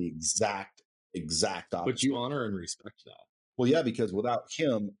guys are the exact opposite. But you honor and respect that. Well, yeah, because without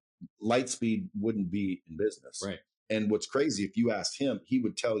him, Lightspeed wouldn't be in business. Right. And what's crazy, if you asked him, he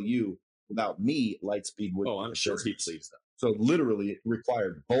would tell you, without me, Lightspeed wouldn't. Oh, I'm sure he believes that. So literally, it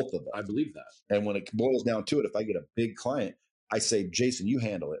required both of us. I believe that. And when it boils down to it, if I get a big client, I say, Jason, you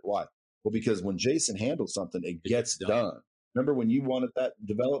handle it. Why? Well, because when Jason handles something, it gets done. Remember when you wanted that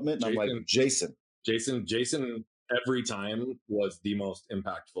development? And I'm like, Jason, every time was the most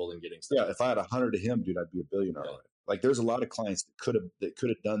impactful in getting stuff. Yeah, if I had 100 of him, dude, I'd be a billionaire. Yeah. Like there's a lot of clients that could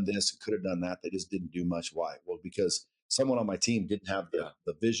have done this, could have done that. They just didn't do much. Why? Well, because someone on my team didn't have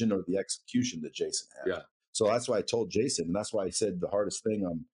the vision or the execution that Jason had. Yeah. So that's why I told Jason, and that's why I said the hardest thing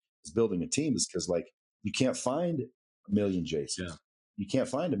is building a team is because like you can't find a million Jasons. Yeah. You can't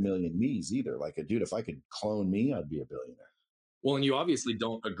find a million me's either. Like a dude, if I could clone me, I'd be a billionaire. Well, and you obviously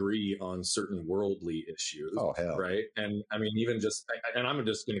don't agree on certain worldly issues. Oh, hell. Right. And I mean, even just, and I'm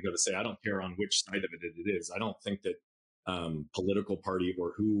just going to go to say, I don't care on which side of it is. I don't think that political party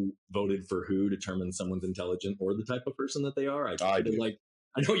or who voted for who determines someone's intelligent or the type of person that they are.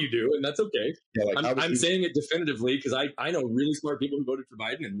 I know you do, and that's okay. Yeah, like I'm saying it definitively because I know really smart people who voted for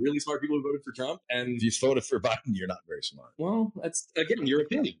Biden and really smart people who voted for Trump. And if you voted for Biden, you're not very smart. Well, that's, again, your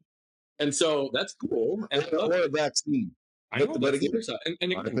opinion. And so that's cool. And or a vaccine. I know, but again,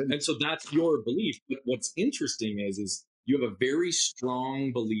 and so that's your belief. But what's interesting is you have a very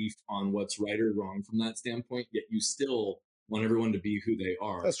strong belief on what's right or wrong from that standpoint, yet you still want everyone to be who they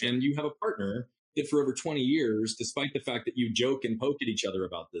are. That's and you have a partner that for over 20 years, despite the fact that you joke and poke at each other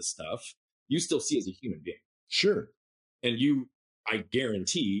about this stuff, you still see as a human being. Sure. And I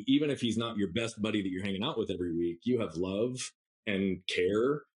guarantee, even if he's not your best buddy that you're hanging out with every week, you have love and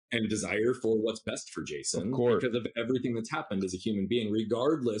care and desire for what's best for Jason, of course, because of everything that's happened as a human being,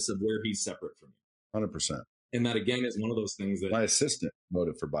 regardless of where he's separate from you. 100%. And that, again, is one of those things that my assistant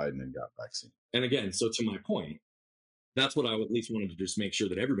voted for Biden and got vaccine. And again, so to my point, that's what I at least wanted to just make sure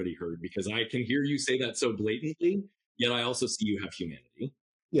that everybody heard, because I can hear you say that so blatantly, yet I also see you have humanity.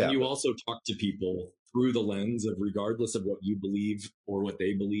 Yeah. And you also talk to people through the lens of, regardless of what you believe or what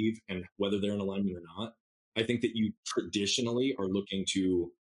they believe and whether they're in alignment or not, I think that you traditionally are looking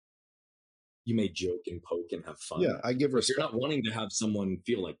to, you may joke and poke and have fun. Yeah, I give respect. You're not wanting to have someone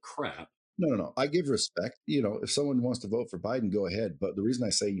feel like crap. No. I give respect. You know, if someone wants to vote for Biden, go ahead. But the reason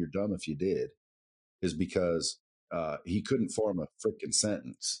I say you're dumb if you did is because he couldn't form a freaking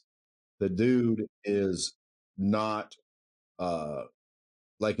sentence. The dude is not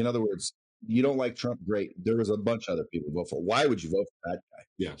like, in other words, you don't like Trump, great. There was a bunch of other people vote for. Why would you vote for that guy?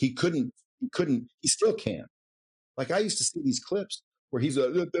 Yeah. He still can. Like, I used to see these clips where he's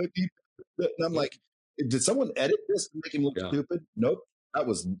and I'm like, did someone edit this to make him look stupid? Nope. That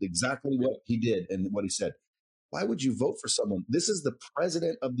was exactly what he did and what he said. Why would you vote for someone? This is the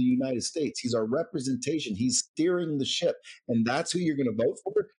president of the United States. He's our representation. He's steering the ship. And that's who you're going to vote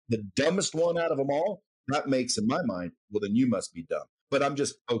for? The dumbest one out of them all? That makes, in my mind, well, then you must be dumb. But I'm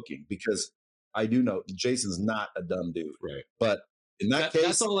just poking because I do know Jason's not a dumb dude. Right. But in that case,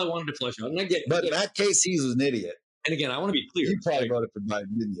 that's all I wanted to flesh out. And I get it. But in that case, he's an idiot. And again, I want to be clear. You probably voted for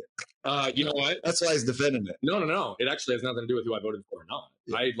Biden, didn't you? You know what? That's why he's defending it. No. It actually has nothing to do with who I voted for or not.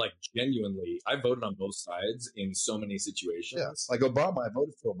 Yeah. I voted on both sides in so many situations. Yeah, like Obama. I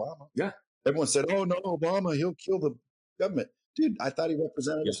voted for Obama. Yeah. Everyone said, oh, no, Obama, he'll kill the government. Dude, I thought he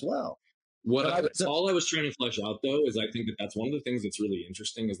represented us well. All I was trying to flesh out, though, is I think that that's one of the things that's really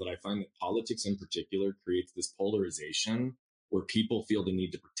interesting is that I find that politics in particular creates this polarization where people feel the need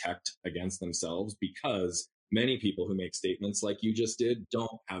to protect against themselves because many people who make statements like you just did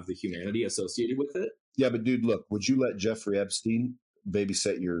don't have the humanity associated with it. Yeah, but dude, look, would you let Jeffrey Epstein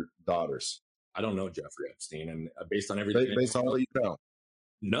babysit your daughters? I don't know Jeffrey Epstein, and based on everything, based on what you know,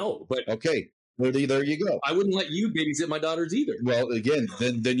 no. But okay, well, there you go. I wouldn't let you babysit my daughters either. Well, again,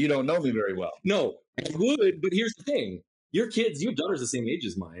 then you don't know me very well. No, I would, but here's the thing. Your daughters the same age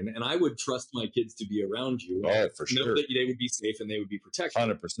as mine, and I would trust my kids to be around you. Oh, for sure. Know that they would be safe and they would be protected.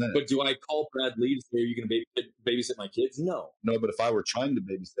 100%. But do I call Brad Lea to say, are you going to babysit my kids? No. No, but if I were trying to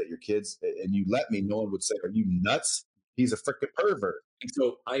babysit your kids and you let me, no one would say, are you nuts? He's a freaking pervert. And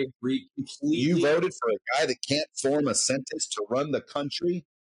so I agree completely. You voted for a guy that can't form a sentence to run the country?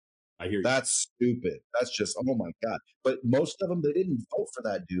 I hear you. That's stupid. That's just, oh my God. But most of them, they didn't vote for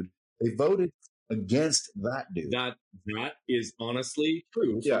that dude. They voted against that dude. That is honestly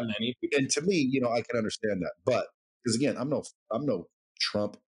true for many people. And to me, I can understand that. But because again, I'm no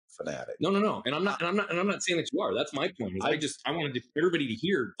Trump fanatic. No. And I'm not saying that you are. That's my point. I wanted everybody to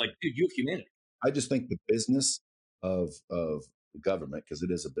hear, like, dude, you have humanity. I just think the business of the government, because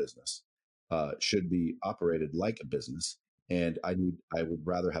it is a business, should be operated like a business. And I would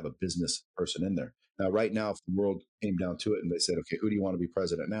rather have a business person in there. Now, right now, if the world came down to it and they said, okay, who do you want to be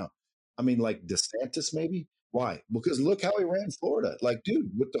president now? I mean, like DeSantis, maybe? Why? Because look how he ran Florida. Like, dude,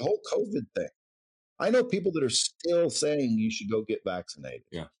 with the whole COVID thing. I know people that are still saying you should go get vaccinated.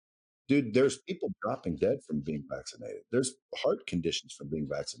 Yeah. Dude, there's people dropping dead from being vaccinated. There's heart conditions from being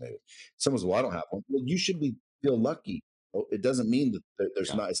vaccinated. Someone's, well, I don't have one. Well, you should feel lucky. Well, it doesn't mean that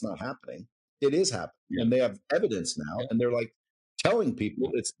there's not. It's not happening. It is happening, and they have evidence now, and they're like telling people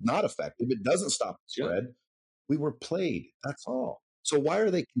it's not effective. It doesn't stop the spread. We were played. That's all. So why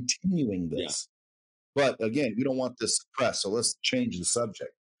are they continuing this? But again, we don't want this suppressed. So let's change the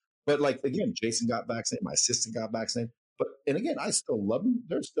subject. But like again, Jason got vaccinated. My assistant got vaccinated. But and again, I still love them.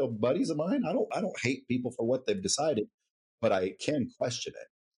 They're still buddies of mine. I don't hate people for what they've decided, but I can question it.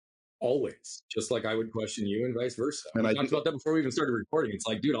 Always, just like I would question you, and vice versa. And we I talked about that before we even started recording. It's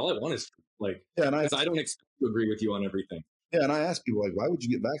like, dude, all I want is like, yeah, and I don't expect to agree with you on everything. Yeah, and I ask people like, why would you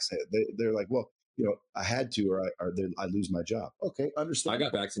get vaccinated? They're like, well, you know, I had to, or I lose my job. Okay, understand. I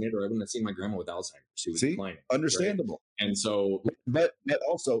got vaccinated, or I wouldn't have seen my grandma with Alzheimer's. She was declining. Understandable. Right? And so, but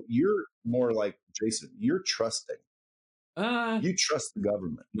also, you're more like Jason. You're trusting. You trust the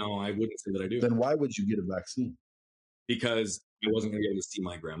government. No, I wouldn't say that I do. Then why would you get a vaccine? Because I wasn't going to be able to see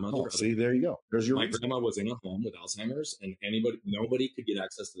my grandmother. Oh, see, there you go. There's your reason. Grandma was in a home with Alzheimer's, and nobody could get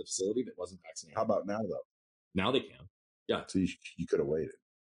access to the facility that wasn't vaccinated. How about now, though? Now they can. Yeah. So you could have waited.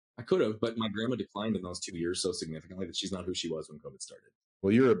 I could have, but my grandma declined in those 2 years so significantly that she's not who she was when COVID started.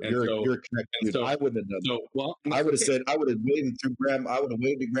 Well, you're connected. So, I wouldn't have done that. I would have said I would have waved through grandma. I would have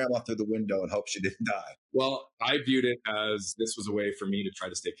waved at grandma through the window and hoped she didn't die. Well, I viewed it as this was a way for me to try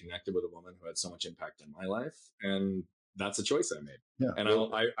to stay connected with a woman who had so much impact on my life, and that's a choice I made. Yeah, and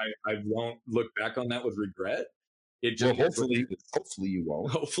I won't look back on that with regret. It just hopefully you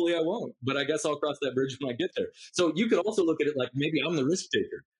won't. Hopefully I won't. But I guess I'll cross that bridge when I get there. So you could also look at it like maybe I'm the risk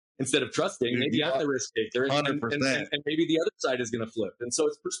taker. Instead of trusting, maybe I'm the risk taker, and maybe the other side is going to flip. And so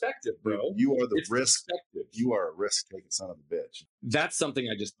it's perspective, bro. You are the risk. You are a risk taking son of a bitch. That's something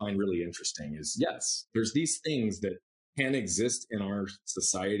I just find really interesting. Is yes, there's these things that can exist in our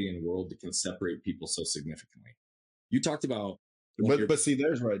society and world that can separate people so significantly. You talked about, but see,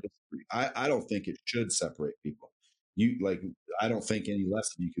 there's where I disagree. I don't think it should separate people. I don't think any less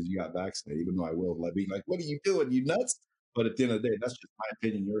of you because you got vaccinated, even though I will be like, what are you doing? You nuts? But at the end of the day, that's just my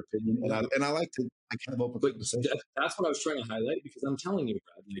opinion, your opinion. And I like to kind of open conversation. That's what I was trying to highlight because I'm telling you,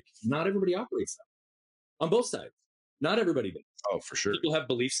 Brad, like not everybody operates that way. On both sides. Not everybody does. Oh, for sure. People have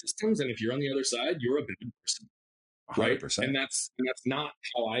belief systems, and if you're on the other side, you're a bad person. 100%. Right? And that's not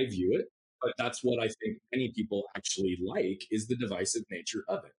how I view it, but that's what I think many people actually like is the divisive nature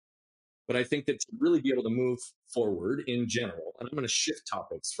of it. But I think that to really be able to move forward in general, and I'm going to shift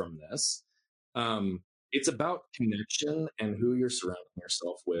topics from this, it's about connection and who you're surrounding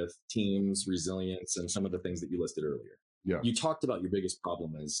yourself with, teams, resilience, and some of the things that you listed earlier. Yeah. You talked about your biggest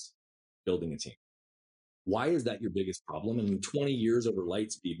problem is building a team. Why is that your biggest problem? And in 20 years over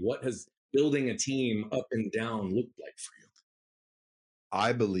Lightspeed, what has building a team up and down looked like for you?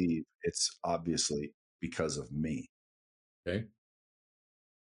 I believe it's obviously because of me. Okay.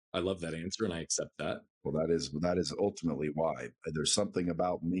 I love that answer, and I accept that. Well, that is ultimately why. There's something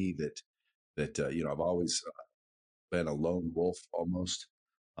about me that I've always been a lone wolf almost.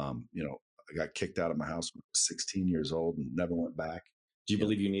 I got kicked out of my house when I was 16 years old and never went back. Do you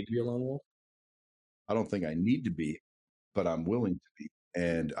believe you need to be a lone wolf? I don't think I need to be, but I'm willing to be,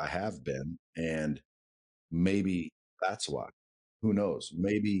 and I have been, and maybe that's why. Who knows?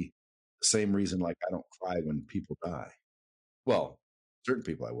 Maybe the same reason like I don't cry when people die. Well, certain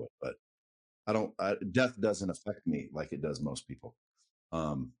people I would, but I don't. Death doesn't affect me like it does most people.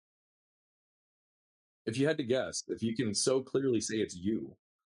 If you had to guess, if you can so clearly say it's you,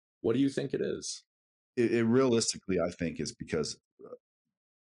 what do you think it is? It realistically, I think, is because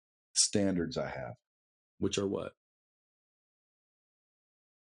standards I have. Which are what?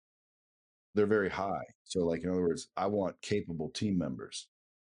 They're very high. So, like, in other words, I want capable team members.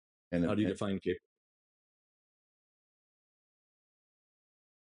 And how do you define capable?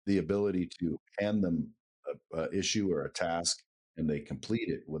 The ability to hand them an issue or a task and they complete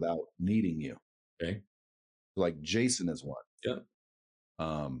it without needing you. Okay. Like Jason is one. Yeah.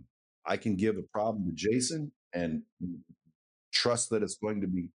 I can give a problem to Jason and trust that it's going to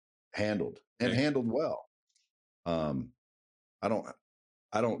be handled and handled well. I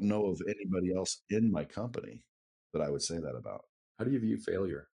don't know of anybody else in my company that I would say that about. How do you view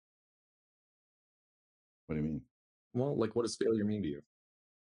failure? What do you mean? Well, like, what does failure mean to you?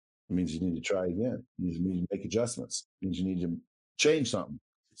 It means you need to try again. It means you need to make adjustments. It means you need to change something.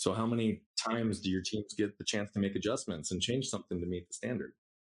 So how many times do your teams get the chance to make adjustments and change something to meet the standard?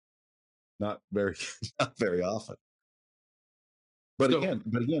 Not very often. But again,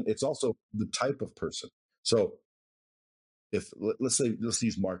 it's also the type of person. So let's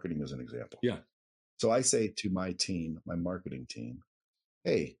use marketing as an example. Yeah. So I say to my team, my marketing team,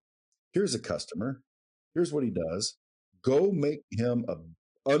 hey, here's a customer. Here's what he does. Go make him an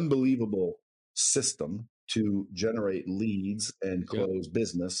unbelievable system to generate leads and close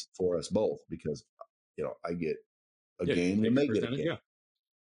business for us both, because I get a gain when they get a gain. Yeah.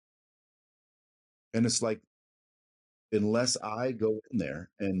 And it's like, unless I go in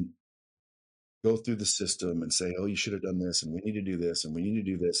there and go through the system and say, oh, you should have done this, and we need to do this, and we need to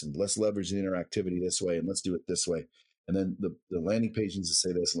do this, and let's leverage the interactivity this way, and let's do it this way. And then the landing page needs to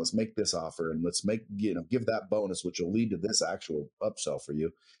say this, and let's make this offer, and let's give that bonus, which will lead to this actual upsell for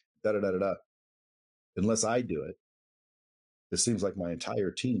you. Da da da da da. Unless I do it, it seems like my entire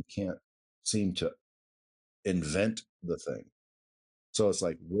team can't seem to invent the thing. So it's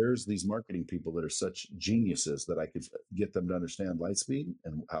like, where's these marketing people that are such geniuses that I could get them to understand Lightspeed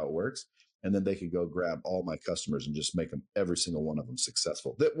and how it works? And then they could go grab all my customers and just make them, every single one of them,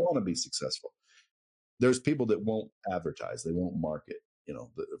 successful, that want to be successful. There's people that won't advertise, they won't market,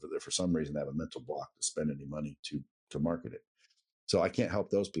 for some reason they have a mental block to spend any money to market it. So I can't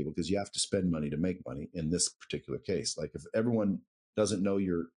help those people, because you have to spend money to make money in this particular case. Like, if everyone doesn't know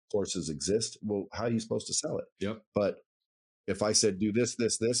your courses exist, well, how are you supposed to sell it? Yep. But if I said, do this,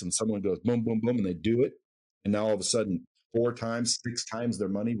 this, this, and someone goes boom, boom, boom, and they do it, and now all of a sudden 4 times, 6 times their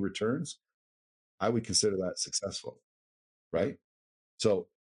money returns, I would consider that successful, right? So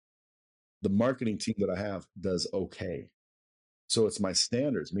the marketing team that I have does okay. So it's my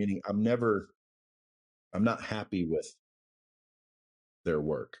standards, meaning I'm not happy with their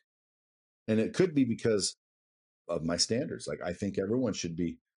work. And it could be because of my standards. Like, I think everyone should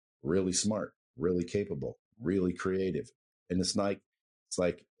be really smart, really capable, really creative. And it's like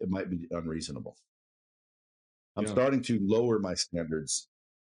it might be unreasonable. I'm starting to lower my standards,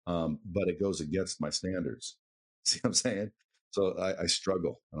 but it goes against my standards. See what I'm saying? So I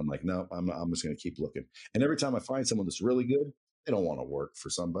struggle. I'm like, no, I'm just going to keep looking. And every time I find someone that's really good, they don't want to work for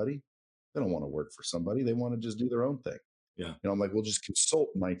somebody. They don't want to work for somebody. They want to just do their own thing. Yeah. I'm like, well, just consult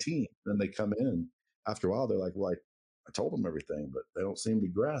my team. Then they come in, and after a while, they're like, well, I told them everything, but they don't seem to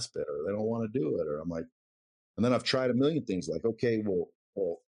grasp it, or they don't want to do it. Or I'm like, and then I've tried a million things. Like, okay,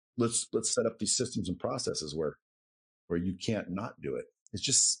 well, let's set up these systems and processes where you can't not do it. It's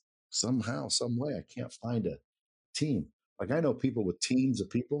just somehow, some way, I can't find a team. Like, I know people with teams of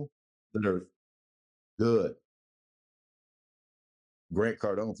people that are good. Grant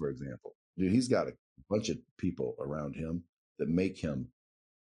Cardone, for example, dude, he's got a bunch of people around him that make him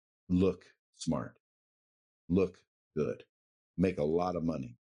look smart, look good, make a lot of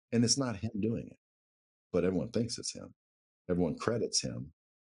money. And it's not him doing it, but everyone thinks it's him. Everyone credits him,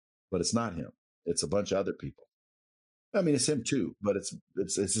 but it's not him. It's a bunch of other people. I mean, it's him too, but it's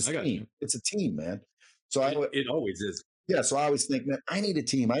his team. It's a team, man. So it always is. Yeah. So I always think, man, I need a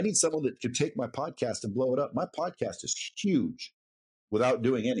team. I need someone that could take my podcast and blow it up. My podcast is huge without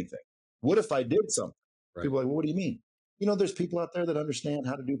doing anything. What if I did something? Right. People are like, well, what do you mean? There's people out there that understand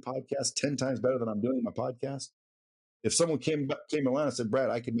how to do podcasts 10 times better than I'm doing my podcast. If someone came around and said, Brad,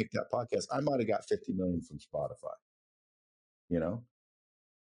 I can make that podcast, I might have got 50 million from Spotify.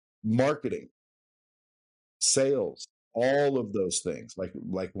 Marketing, sales, all of those things. Like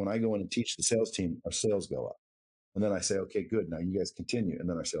when I go in and teach the sales team, our sales go up. And then I say, okay, good. Now you guys continue. And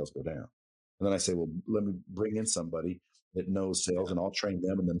then our sales go down. And then I say, well, let me bring in somebody that knows sales, and I'll train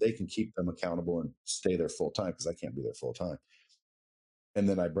them, and then they can keep them accountable and stay there full time, because I can't be there full time. And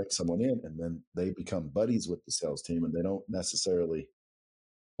then I bring someone in, and then they become buddies with the sales team, and they don't necessarily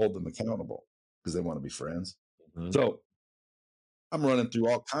hold them accountable because they want to be friends. Mm-hmm. So I'm running through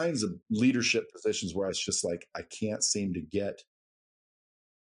all kinds of leadership positions where it's just like, I can't seem to get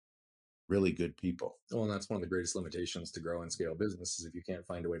really good people. Well, and that's one of the greatest limitations to grow and scale business, is if you can't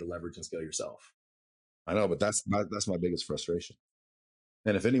find a way to leverage and scale yourself. I know, but that's my biggest frustration.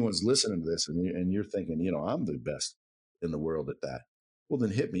 And if anyone's listening to this and you're thinking, I'm the best in the world at that, well,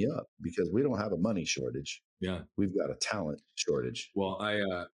 then hit me up, because we don't have a money shortage. Yeah. We've got a talent shortage. Well, I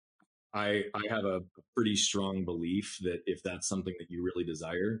have a pretty strong belief that if that's something that you really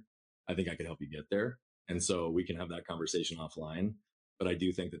desire, I think I could help you get there. And so we can have that conversation offline. But I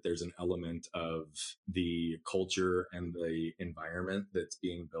do think that there's an element of the culture and the environment that's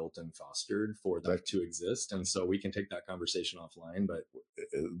being built and fostered for that to exist. And so we can take that conversation offline. But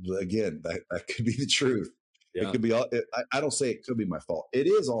again, that could be the truth. Yeah. It could be all, I don't say it could be my fault. It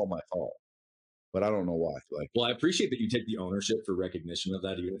is all my fault, but I don't know why. Well, I appreciate that you take the ownership for recognition of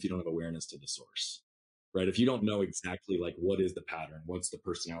that, even if you don't have awareness to the source, right? If you don't know exactly what is the pattern, what's the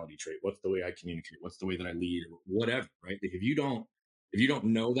personality trait, what's the way I communicate, what's the way that I lead, or whatever, right? Like if you don't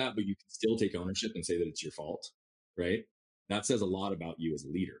know that, but you can still take ownership and say that it's your fault, right? That says a lot about you as a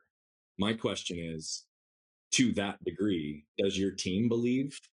leader. My question is, to that degree, does your team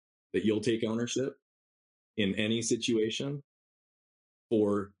believe that you'll take ownership in any situation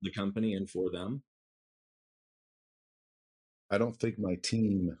for the company and for them? I don't think my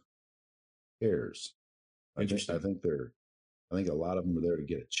team cares. I think Interesting. I think a lot of them are there to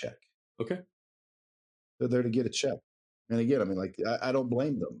get a check. Okay. They're there to get a check. And again, I mean, like, I don't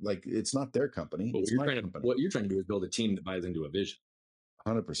blame them. Like, it's not their company. But It's my company. what you're trying to do is build a team that buys into a vision.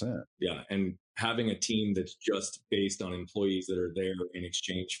 100%. Yeah. And having a team that's just based on employees that are there in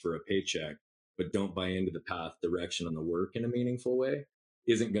exchange for a paycheck, but don't buy into the path, direction, and the work in a meaningful way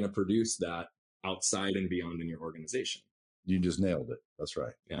isn't going to produce that outside and beyond in your organization. You just nailed it. That's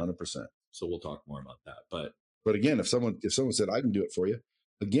right. Yeah. 100%. So we'll talk more about that. But again, if someone said I can do it for you,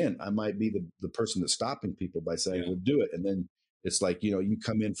 again, I might be the person that's stopping people by saying, "Well, do it." And then it's like, you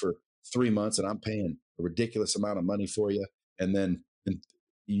come in for 3 months and I'm paying a ridiculous amount of money for you, and then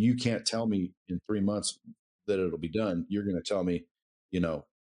you can't tell me in 3 months that it'll be done. You're going to tell me, you'll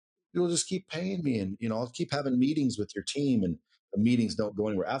just keep paying me, and I'll keep having meetings with your team, and the meetings don't go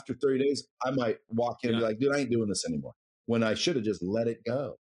anywhere. After 30 days, I might walk in and be like, "Dude, I ain't doing this anymore." When I should have just let it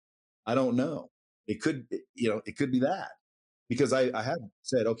go. I don't know. It could be that, because I had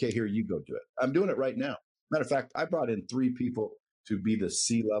said, "Okay, here, you go do it." I'm doing it right now. Matter of fact, I brought in 3 people to be the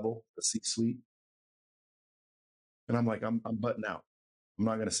C-level, the C-suite, and I'm like, I'm butting out. I'm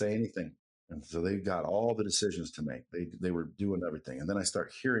not going to say anything. And so they got all the decisions to make. They were doing everything, and then I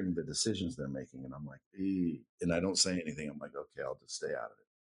start hearing the decisions they're making, and I'm like, and I don't say anything. I'm like, okay, I'll just stay out of it.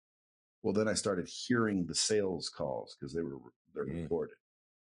 Well, then I started hearing the sales calls because they're recorded,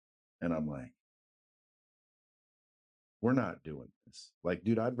 and I'm like, we're not doing this. Like,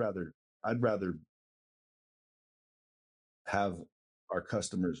 dude, I'd rather have our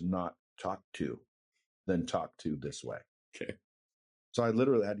customers not talk to than talk to this way. Okay. So I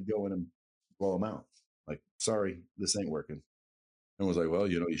literally had to go in and blow them out. Like, sorry, this ain't working. And was like, well,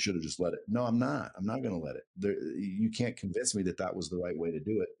 you should have just let it. No, I'm not. I'm not going to let it. You can't convince me that was the right way to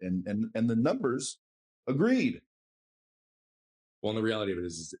do it. And the numbers agreed. Well, and the reality of it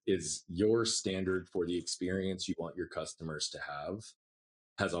is your standard for the experience you want your customers to have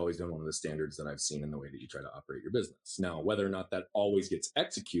has always been one of the standards that I've seen in the way that you try to operate your business. Now, whether or not that always gets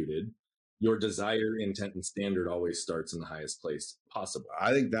executed, your desire, intent, and standard always starts in the highest place possible.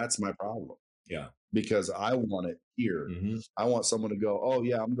 I think that's my problem. Yeah. Because I want it here. Mm-hmm. I want someone to go, oh,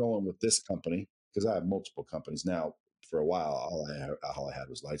 yeah, I'm going with this company, because I have multiple companies now. For a while, all I had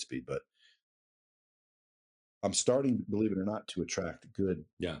was Lightspeed, but I'm starting, believe it or not, to attract good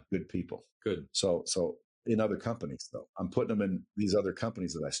people. Good. So in other companies, though, I'm putting them in these other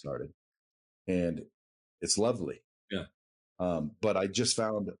companies that I started, and it's lovely. Yeah. But I just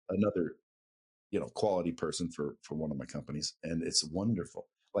found another, quality person for one of my companies, and it's wonderful.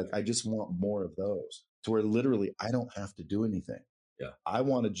 Like, I just want more of those, to where literally I don't have to do anything. Yeah. I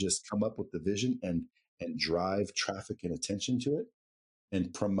want to just come up with the vision and drive traffic and attention to it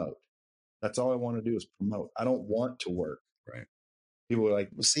and promote. That's all I want to do is promote. I don't want to work. Right. People are like,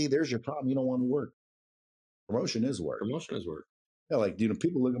 well, see, there's your problem. You don't want to work. Promotion is work. Promotion is work. Yeah, like,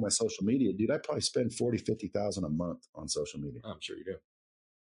 people look at my social media, dude. I probably spend 40,000-50,000 a month on social media. I'm sure you do.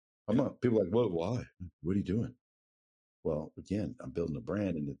 A month. People are like, well, why? What are you doing? Well, again, I'm building a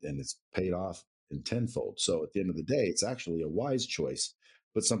brand, and it's paid off in tenfold. So at the end of the day, it's actually a wise choice.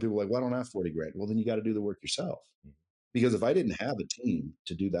 But some people are like, well, I don't have 40 grand. Well, then you got to do the work yourself. Mm-hmm. Because if I didn't have a team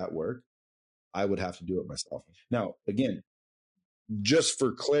to do that work, I would have to do it myself. Now, again, just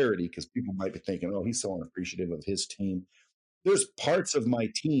for clarity, because people might be thinking, oh, he's so unappreciative of his team. There's parts of my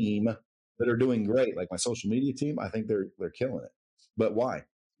team that are doing great. Like my social media team, I think they're killing it. But why?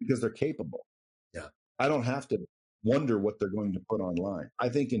 Because they're capable. Yeah. I don't have to wonder what they're going to put online. I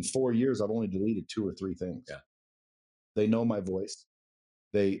think in 4 years, I've only deleted 2 or 3 things. Yeah. They know my voice.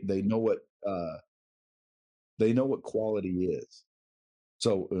 They know what quality is.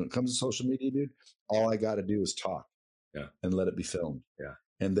 So when it comes to social media, dude, all I got to do is talk. Yeah. And let it be filmed. Yeah.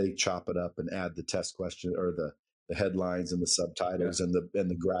 And they chop it up and add the test question or the headlines and the subtitles and the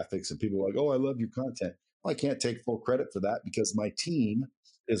graphics, and people are like, oh, I love your content. Well, I can't take full credit for that because my team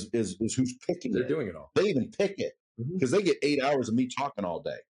is who's picking They're doing it all. They even pick it because they get 8 hours of me talking all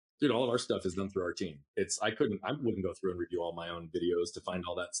day. Dude, all of our stuff is done through our team. I wouldn't go through and review all my own videos to find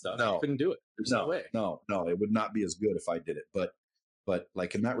all that stuff. No. I couldn't do it. There's no way. No, it would not be as good if I did it. But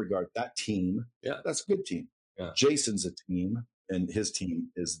like in that regard, that team, that's a good team. Yeah. Jason's a team, and his team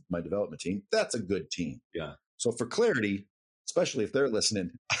is my development team. That's a good team. Yeah. So for clarity, especially if they're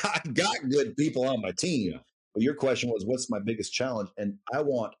listening, I got good people on my team. Yeah. But your question was, what's my biggest challenge? And I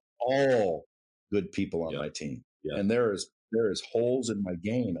want all good people on my team. Yeah. And there is there is holes in my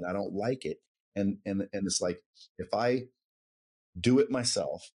game and I don't like it. And it's like, if I do it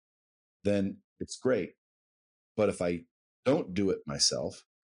myself, then it's great. But if I don't do it myself,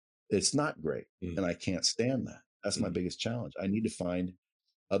 it's not great. And I can't stand that. That's my biggest challenge. I need to find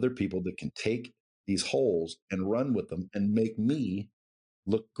other people that can take these holes and run with them and make me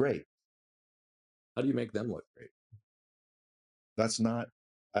look great. How do you make them look great? That's not,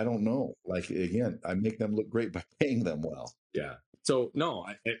 I don't know. Like, again, I make them look great by paying them well. Yeah. So no,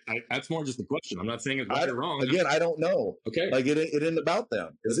 I that's more just a question. I'm not saying it's right or wrong. Again, I don't know. Okay. Like it isn't about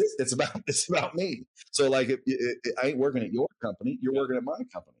them. It's about me. So like, I ain't working at your company, you're working at my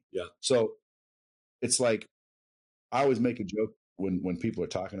company. Yeah. So it's like, I always make a joke when people are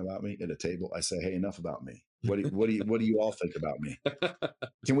talking about me at a table. I say, "Hey, enough about me. What do you all think about me?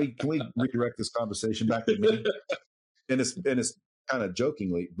 Can we redirect this conversation back to me?" And it's kind of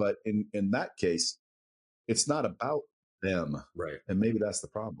jokingly, but in that case, it's not about them, Right. and maybe that's the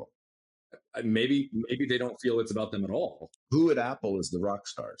problem. Maybe they don't feel it's about them at all. Who at Apple is the rock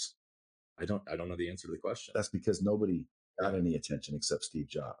stars? I don't know the answer to the question. That's because nobody got any attention except Steve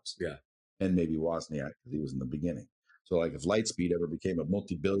Jobs. Yeah. And maybe Wozniak, because he was in the beginning. So like, if Lightspeed ever became a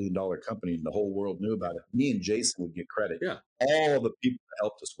multi-billion-dollar company and the whole world knew about it, me and Jason would get credit. Yeah. All the people that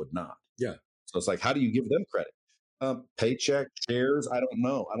helped us would not. Yeah. So it's like, how do you give them credit? Paycheck, shares? I don't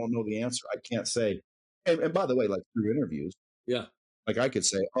know. I don't know the answer. I can't say. And by the way, like through interviews, yeah, like I could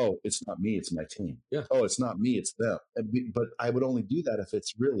say, "Oh, it's not me, it's my team." Yeah. "Oh, it's not me, it's them." But I would only do that if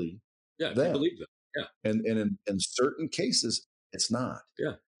it's really them. them. You believe them. Yeah. And in certain cases, it's not.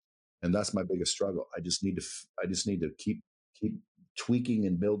 Yeah. And that's my biggest struggle. I just need to keep tweaking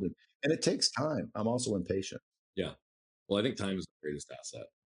and building, and it takes time. I'm also impatient. Yeah. Well, I think time is the greatest asset,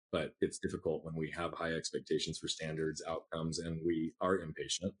 but it's difficult when we have high expectations for standards, outcomes, and we are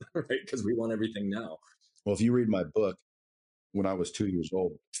impatient, right? Because we want everything now. Well, if you read my book, when I was 2 years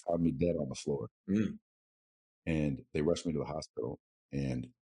old, they found me dead on the floor, and they rushed me to the hospital, and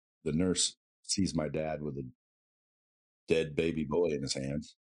the nurse sees my dad with a dead baby boy in his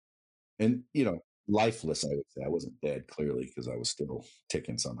hands, and lifeless. I would say I wasn't dead clearly because I was still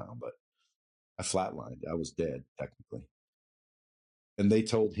ticking somehow, but I flatlined. I was dead technically. And they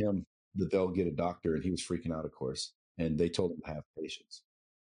told him that they'll get a doctor, and he was freaking out, of course. And they told him to have patience,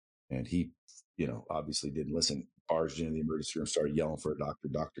 and he, obviously didn't listen. Barged into the emergency room, started yelling for a doctor.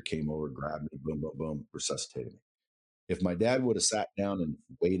 Doctor came over, grabbed me, boom, boom, boom, resuscitated me. If my dad would have sat down and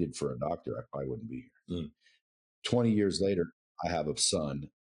waited for a doctor, I probably wouldn't be here. 20 years later, I have a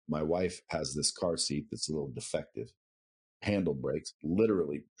son. My wife has this car seat that's a little defective. Handle breaks,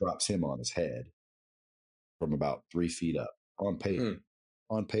 literally drops him on his head from about 3 feet up on pavement.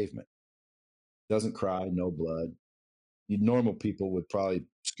 On pavement. Doesn't cry, no blood. Normal people would probably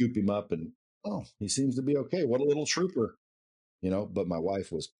scoop him up and, "Oh, he seems to be okay. What a little trooper." But my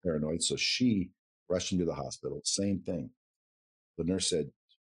wife was paranoid, so she rushed him to the hospital. Same thing. The nurse said,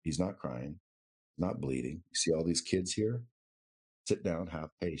 "He's not crying, not bleeding. You see all these kids here? Sit down, have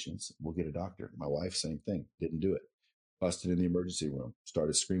patience. We'll get a doctor." My wife, same thing, didn't do it. Busted in the emergency room,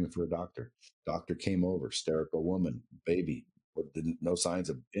 started screaming for a doctor. Doctor came over, hysterical woman, baby, no signs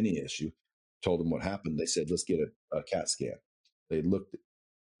of any issue. Told him what happened. They said, "Let's get a CAT scan." They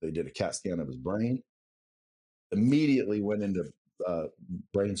did a CAT scan of his brain. Immediately went into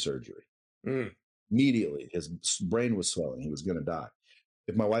brain surgery. Immediately, his brain was swelling. He was going to die.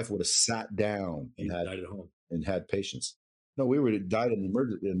 If my wife would have sat down and died at home and had patience, no, we would have died in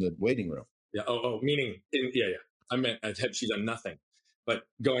the waiting room. Yeah. Meaning, yeah. I meant had she done nothing, but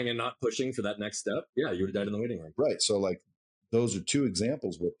going and not pushing for that next step, yeah, you would have died in the waiting room. Right. So like, those are two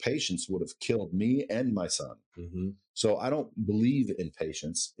examples where patience would have killed me and my son. So I don't believe in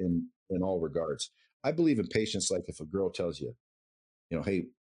patience in all regards. I believe in patience. Like if a girl tells you, "Hey,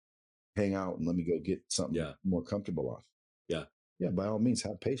 hang out and let me go get something more comfortable on." Yeah, by all means,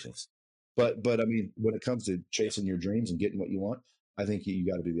 have patience. But I mean, when it comes to chasing your dreams and getting what you want, I think you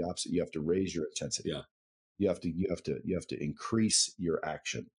got to do the opposite. You have to raise your intensity. Yeah. You have to increase your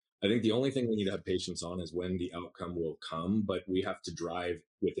action. I think the only thing we need to have patience on is when the outcome will come, but we have to drive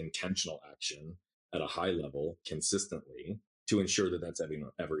with intentional action at a high level consistently to ensure that that's ever even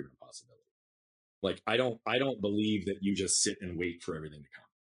a possibility. Like I don't believe that you just sit and wait for everything to come.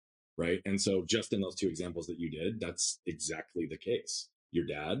 Right. And so just in those two examples that you did, that's exactly the case. Your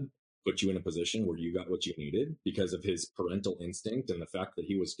dad put you in a position where you got what you needed because of his parental instinct and the fact that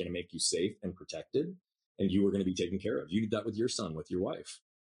he was going to make you safe and protected and you were going to be taken care of. You did that with your son, with your wife.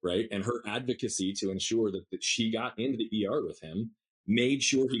 Right. And her advocacy to ensure that she got into the ER with him made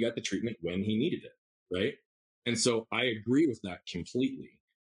sure he got the treatment when he needed it. Right. And so I agree with that completely.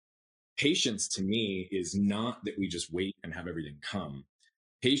 patience to me is not that we just wait and have everything come.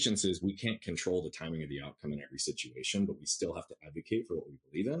 Patience is we can't control the timing of the outcome in every situation, but we still have to advocate for what we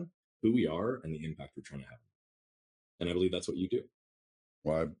believe in, who we are, and the impact we're trying to have. And I believe that's what you do.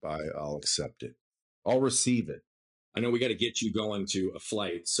 Well, I'll accept it. I'll receive it. I know we got to get you going to a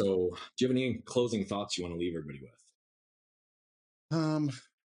flight. So do you have any closing thoughts you want to leave everybody with?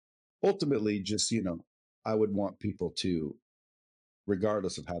 Ultimately, just, I would want people to,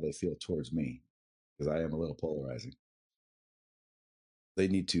 regardless of how they feel towards me, because I am a little polarizing, they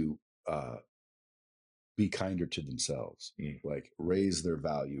need to be kinder to themselves, like raise their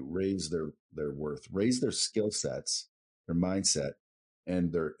value, raise their worth, raise their skill sets, their mindset,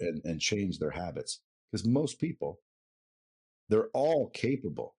 and change their habits. Because most people, they're all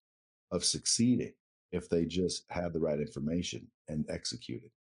capable of succeeding if they just have the right information and execute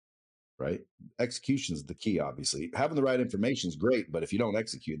it. Right? Execution is the key. Obviously, having the right information is great, but if you don't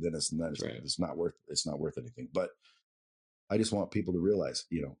execute, then it's not worth anything. But I just want people to realize,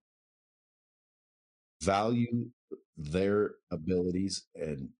 value their abilities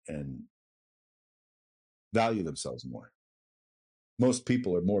and value themselves more. Most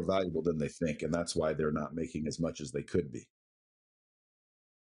people are more valuable than they think, and that's why they're not making as much as they could be.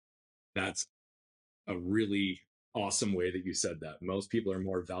 That's a really awesome way that you said that. Most people are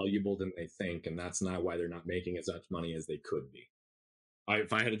more valuable than they think, and that's not why they're not making as much money as they could be.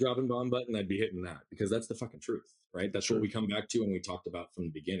 If I had a drop and bomb button, I'd be hitting that, because that's the fucking truth, right? That's what we come back to, and we talked about from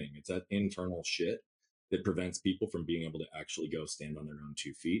the beginning. It's that internal shit that prevents people from being able to actually go stand on their own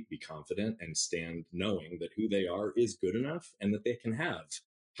 2 feet, be confident, and stand knowing that who they are is good enough and that they can have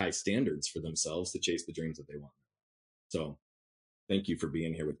high standards for themselves to chase the dreams that they want. So thank you for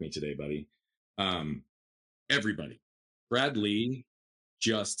being here with me today, buddy. Everybody, Brad Lea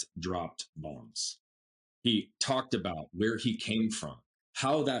just dropped bombs. He talked about where he came from,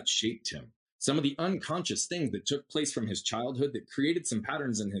 how that shaped him, some of the unconscious things that took place from his childhood that created some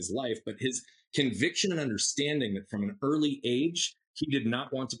patterns in his life, but his conviction and understanding that from an early age, he did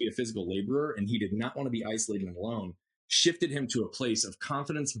not want to be a physical laborer and he did not want to be isolated and alone, shifted him to a place of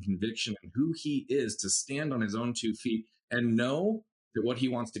confidence and conviction in who he is to stand on his own 2 feet and know that what he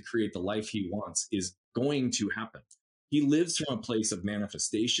wants to create, the life he wants, is going to happen. He lives from a place of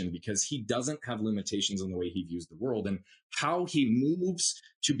manifestation because he doesn't have limitations in the way he views the world, and how he moves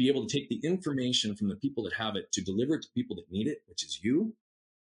to be able to take the information from the people that have it to deliver it to people that need it, which is you,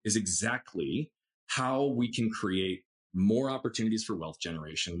 is exactly how we can create more opportunities for wealth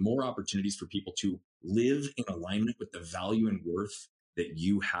generation, more opportunities for people to live in alignment with the value and worth that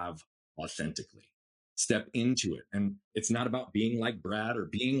you have authentically. Step into it. And it's not about being like Brad or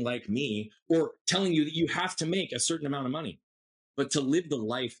being like me or telling you that you have to make a certain amount of money, but to live the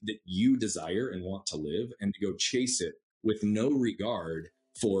life that you desire and want to live and to go chase it with no regard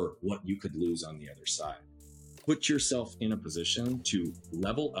for what you could lose on the other side. Put yourself in a position to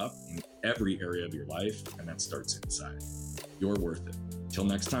level up in every area of your life, and that starts inside. You're worth it. Till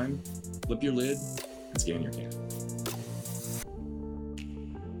next time, flip your lid and scan your can.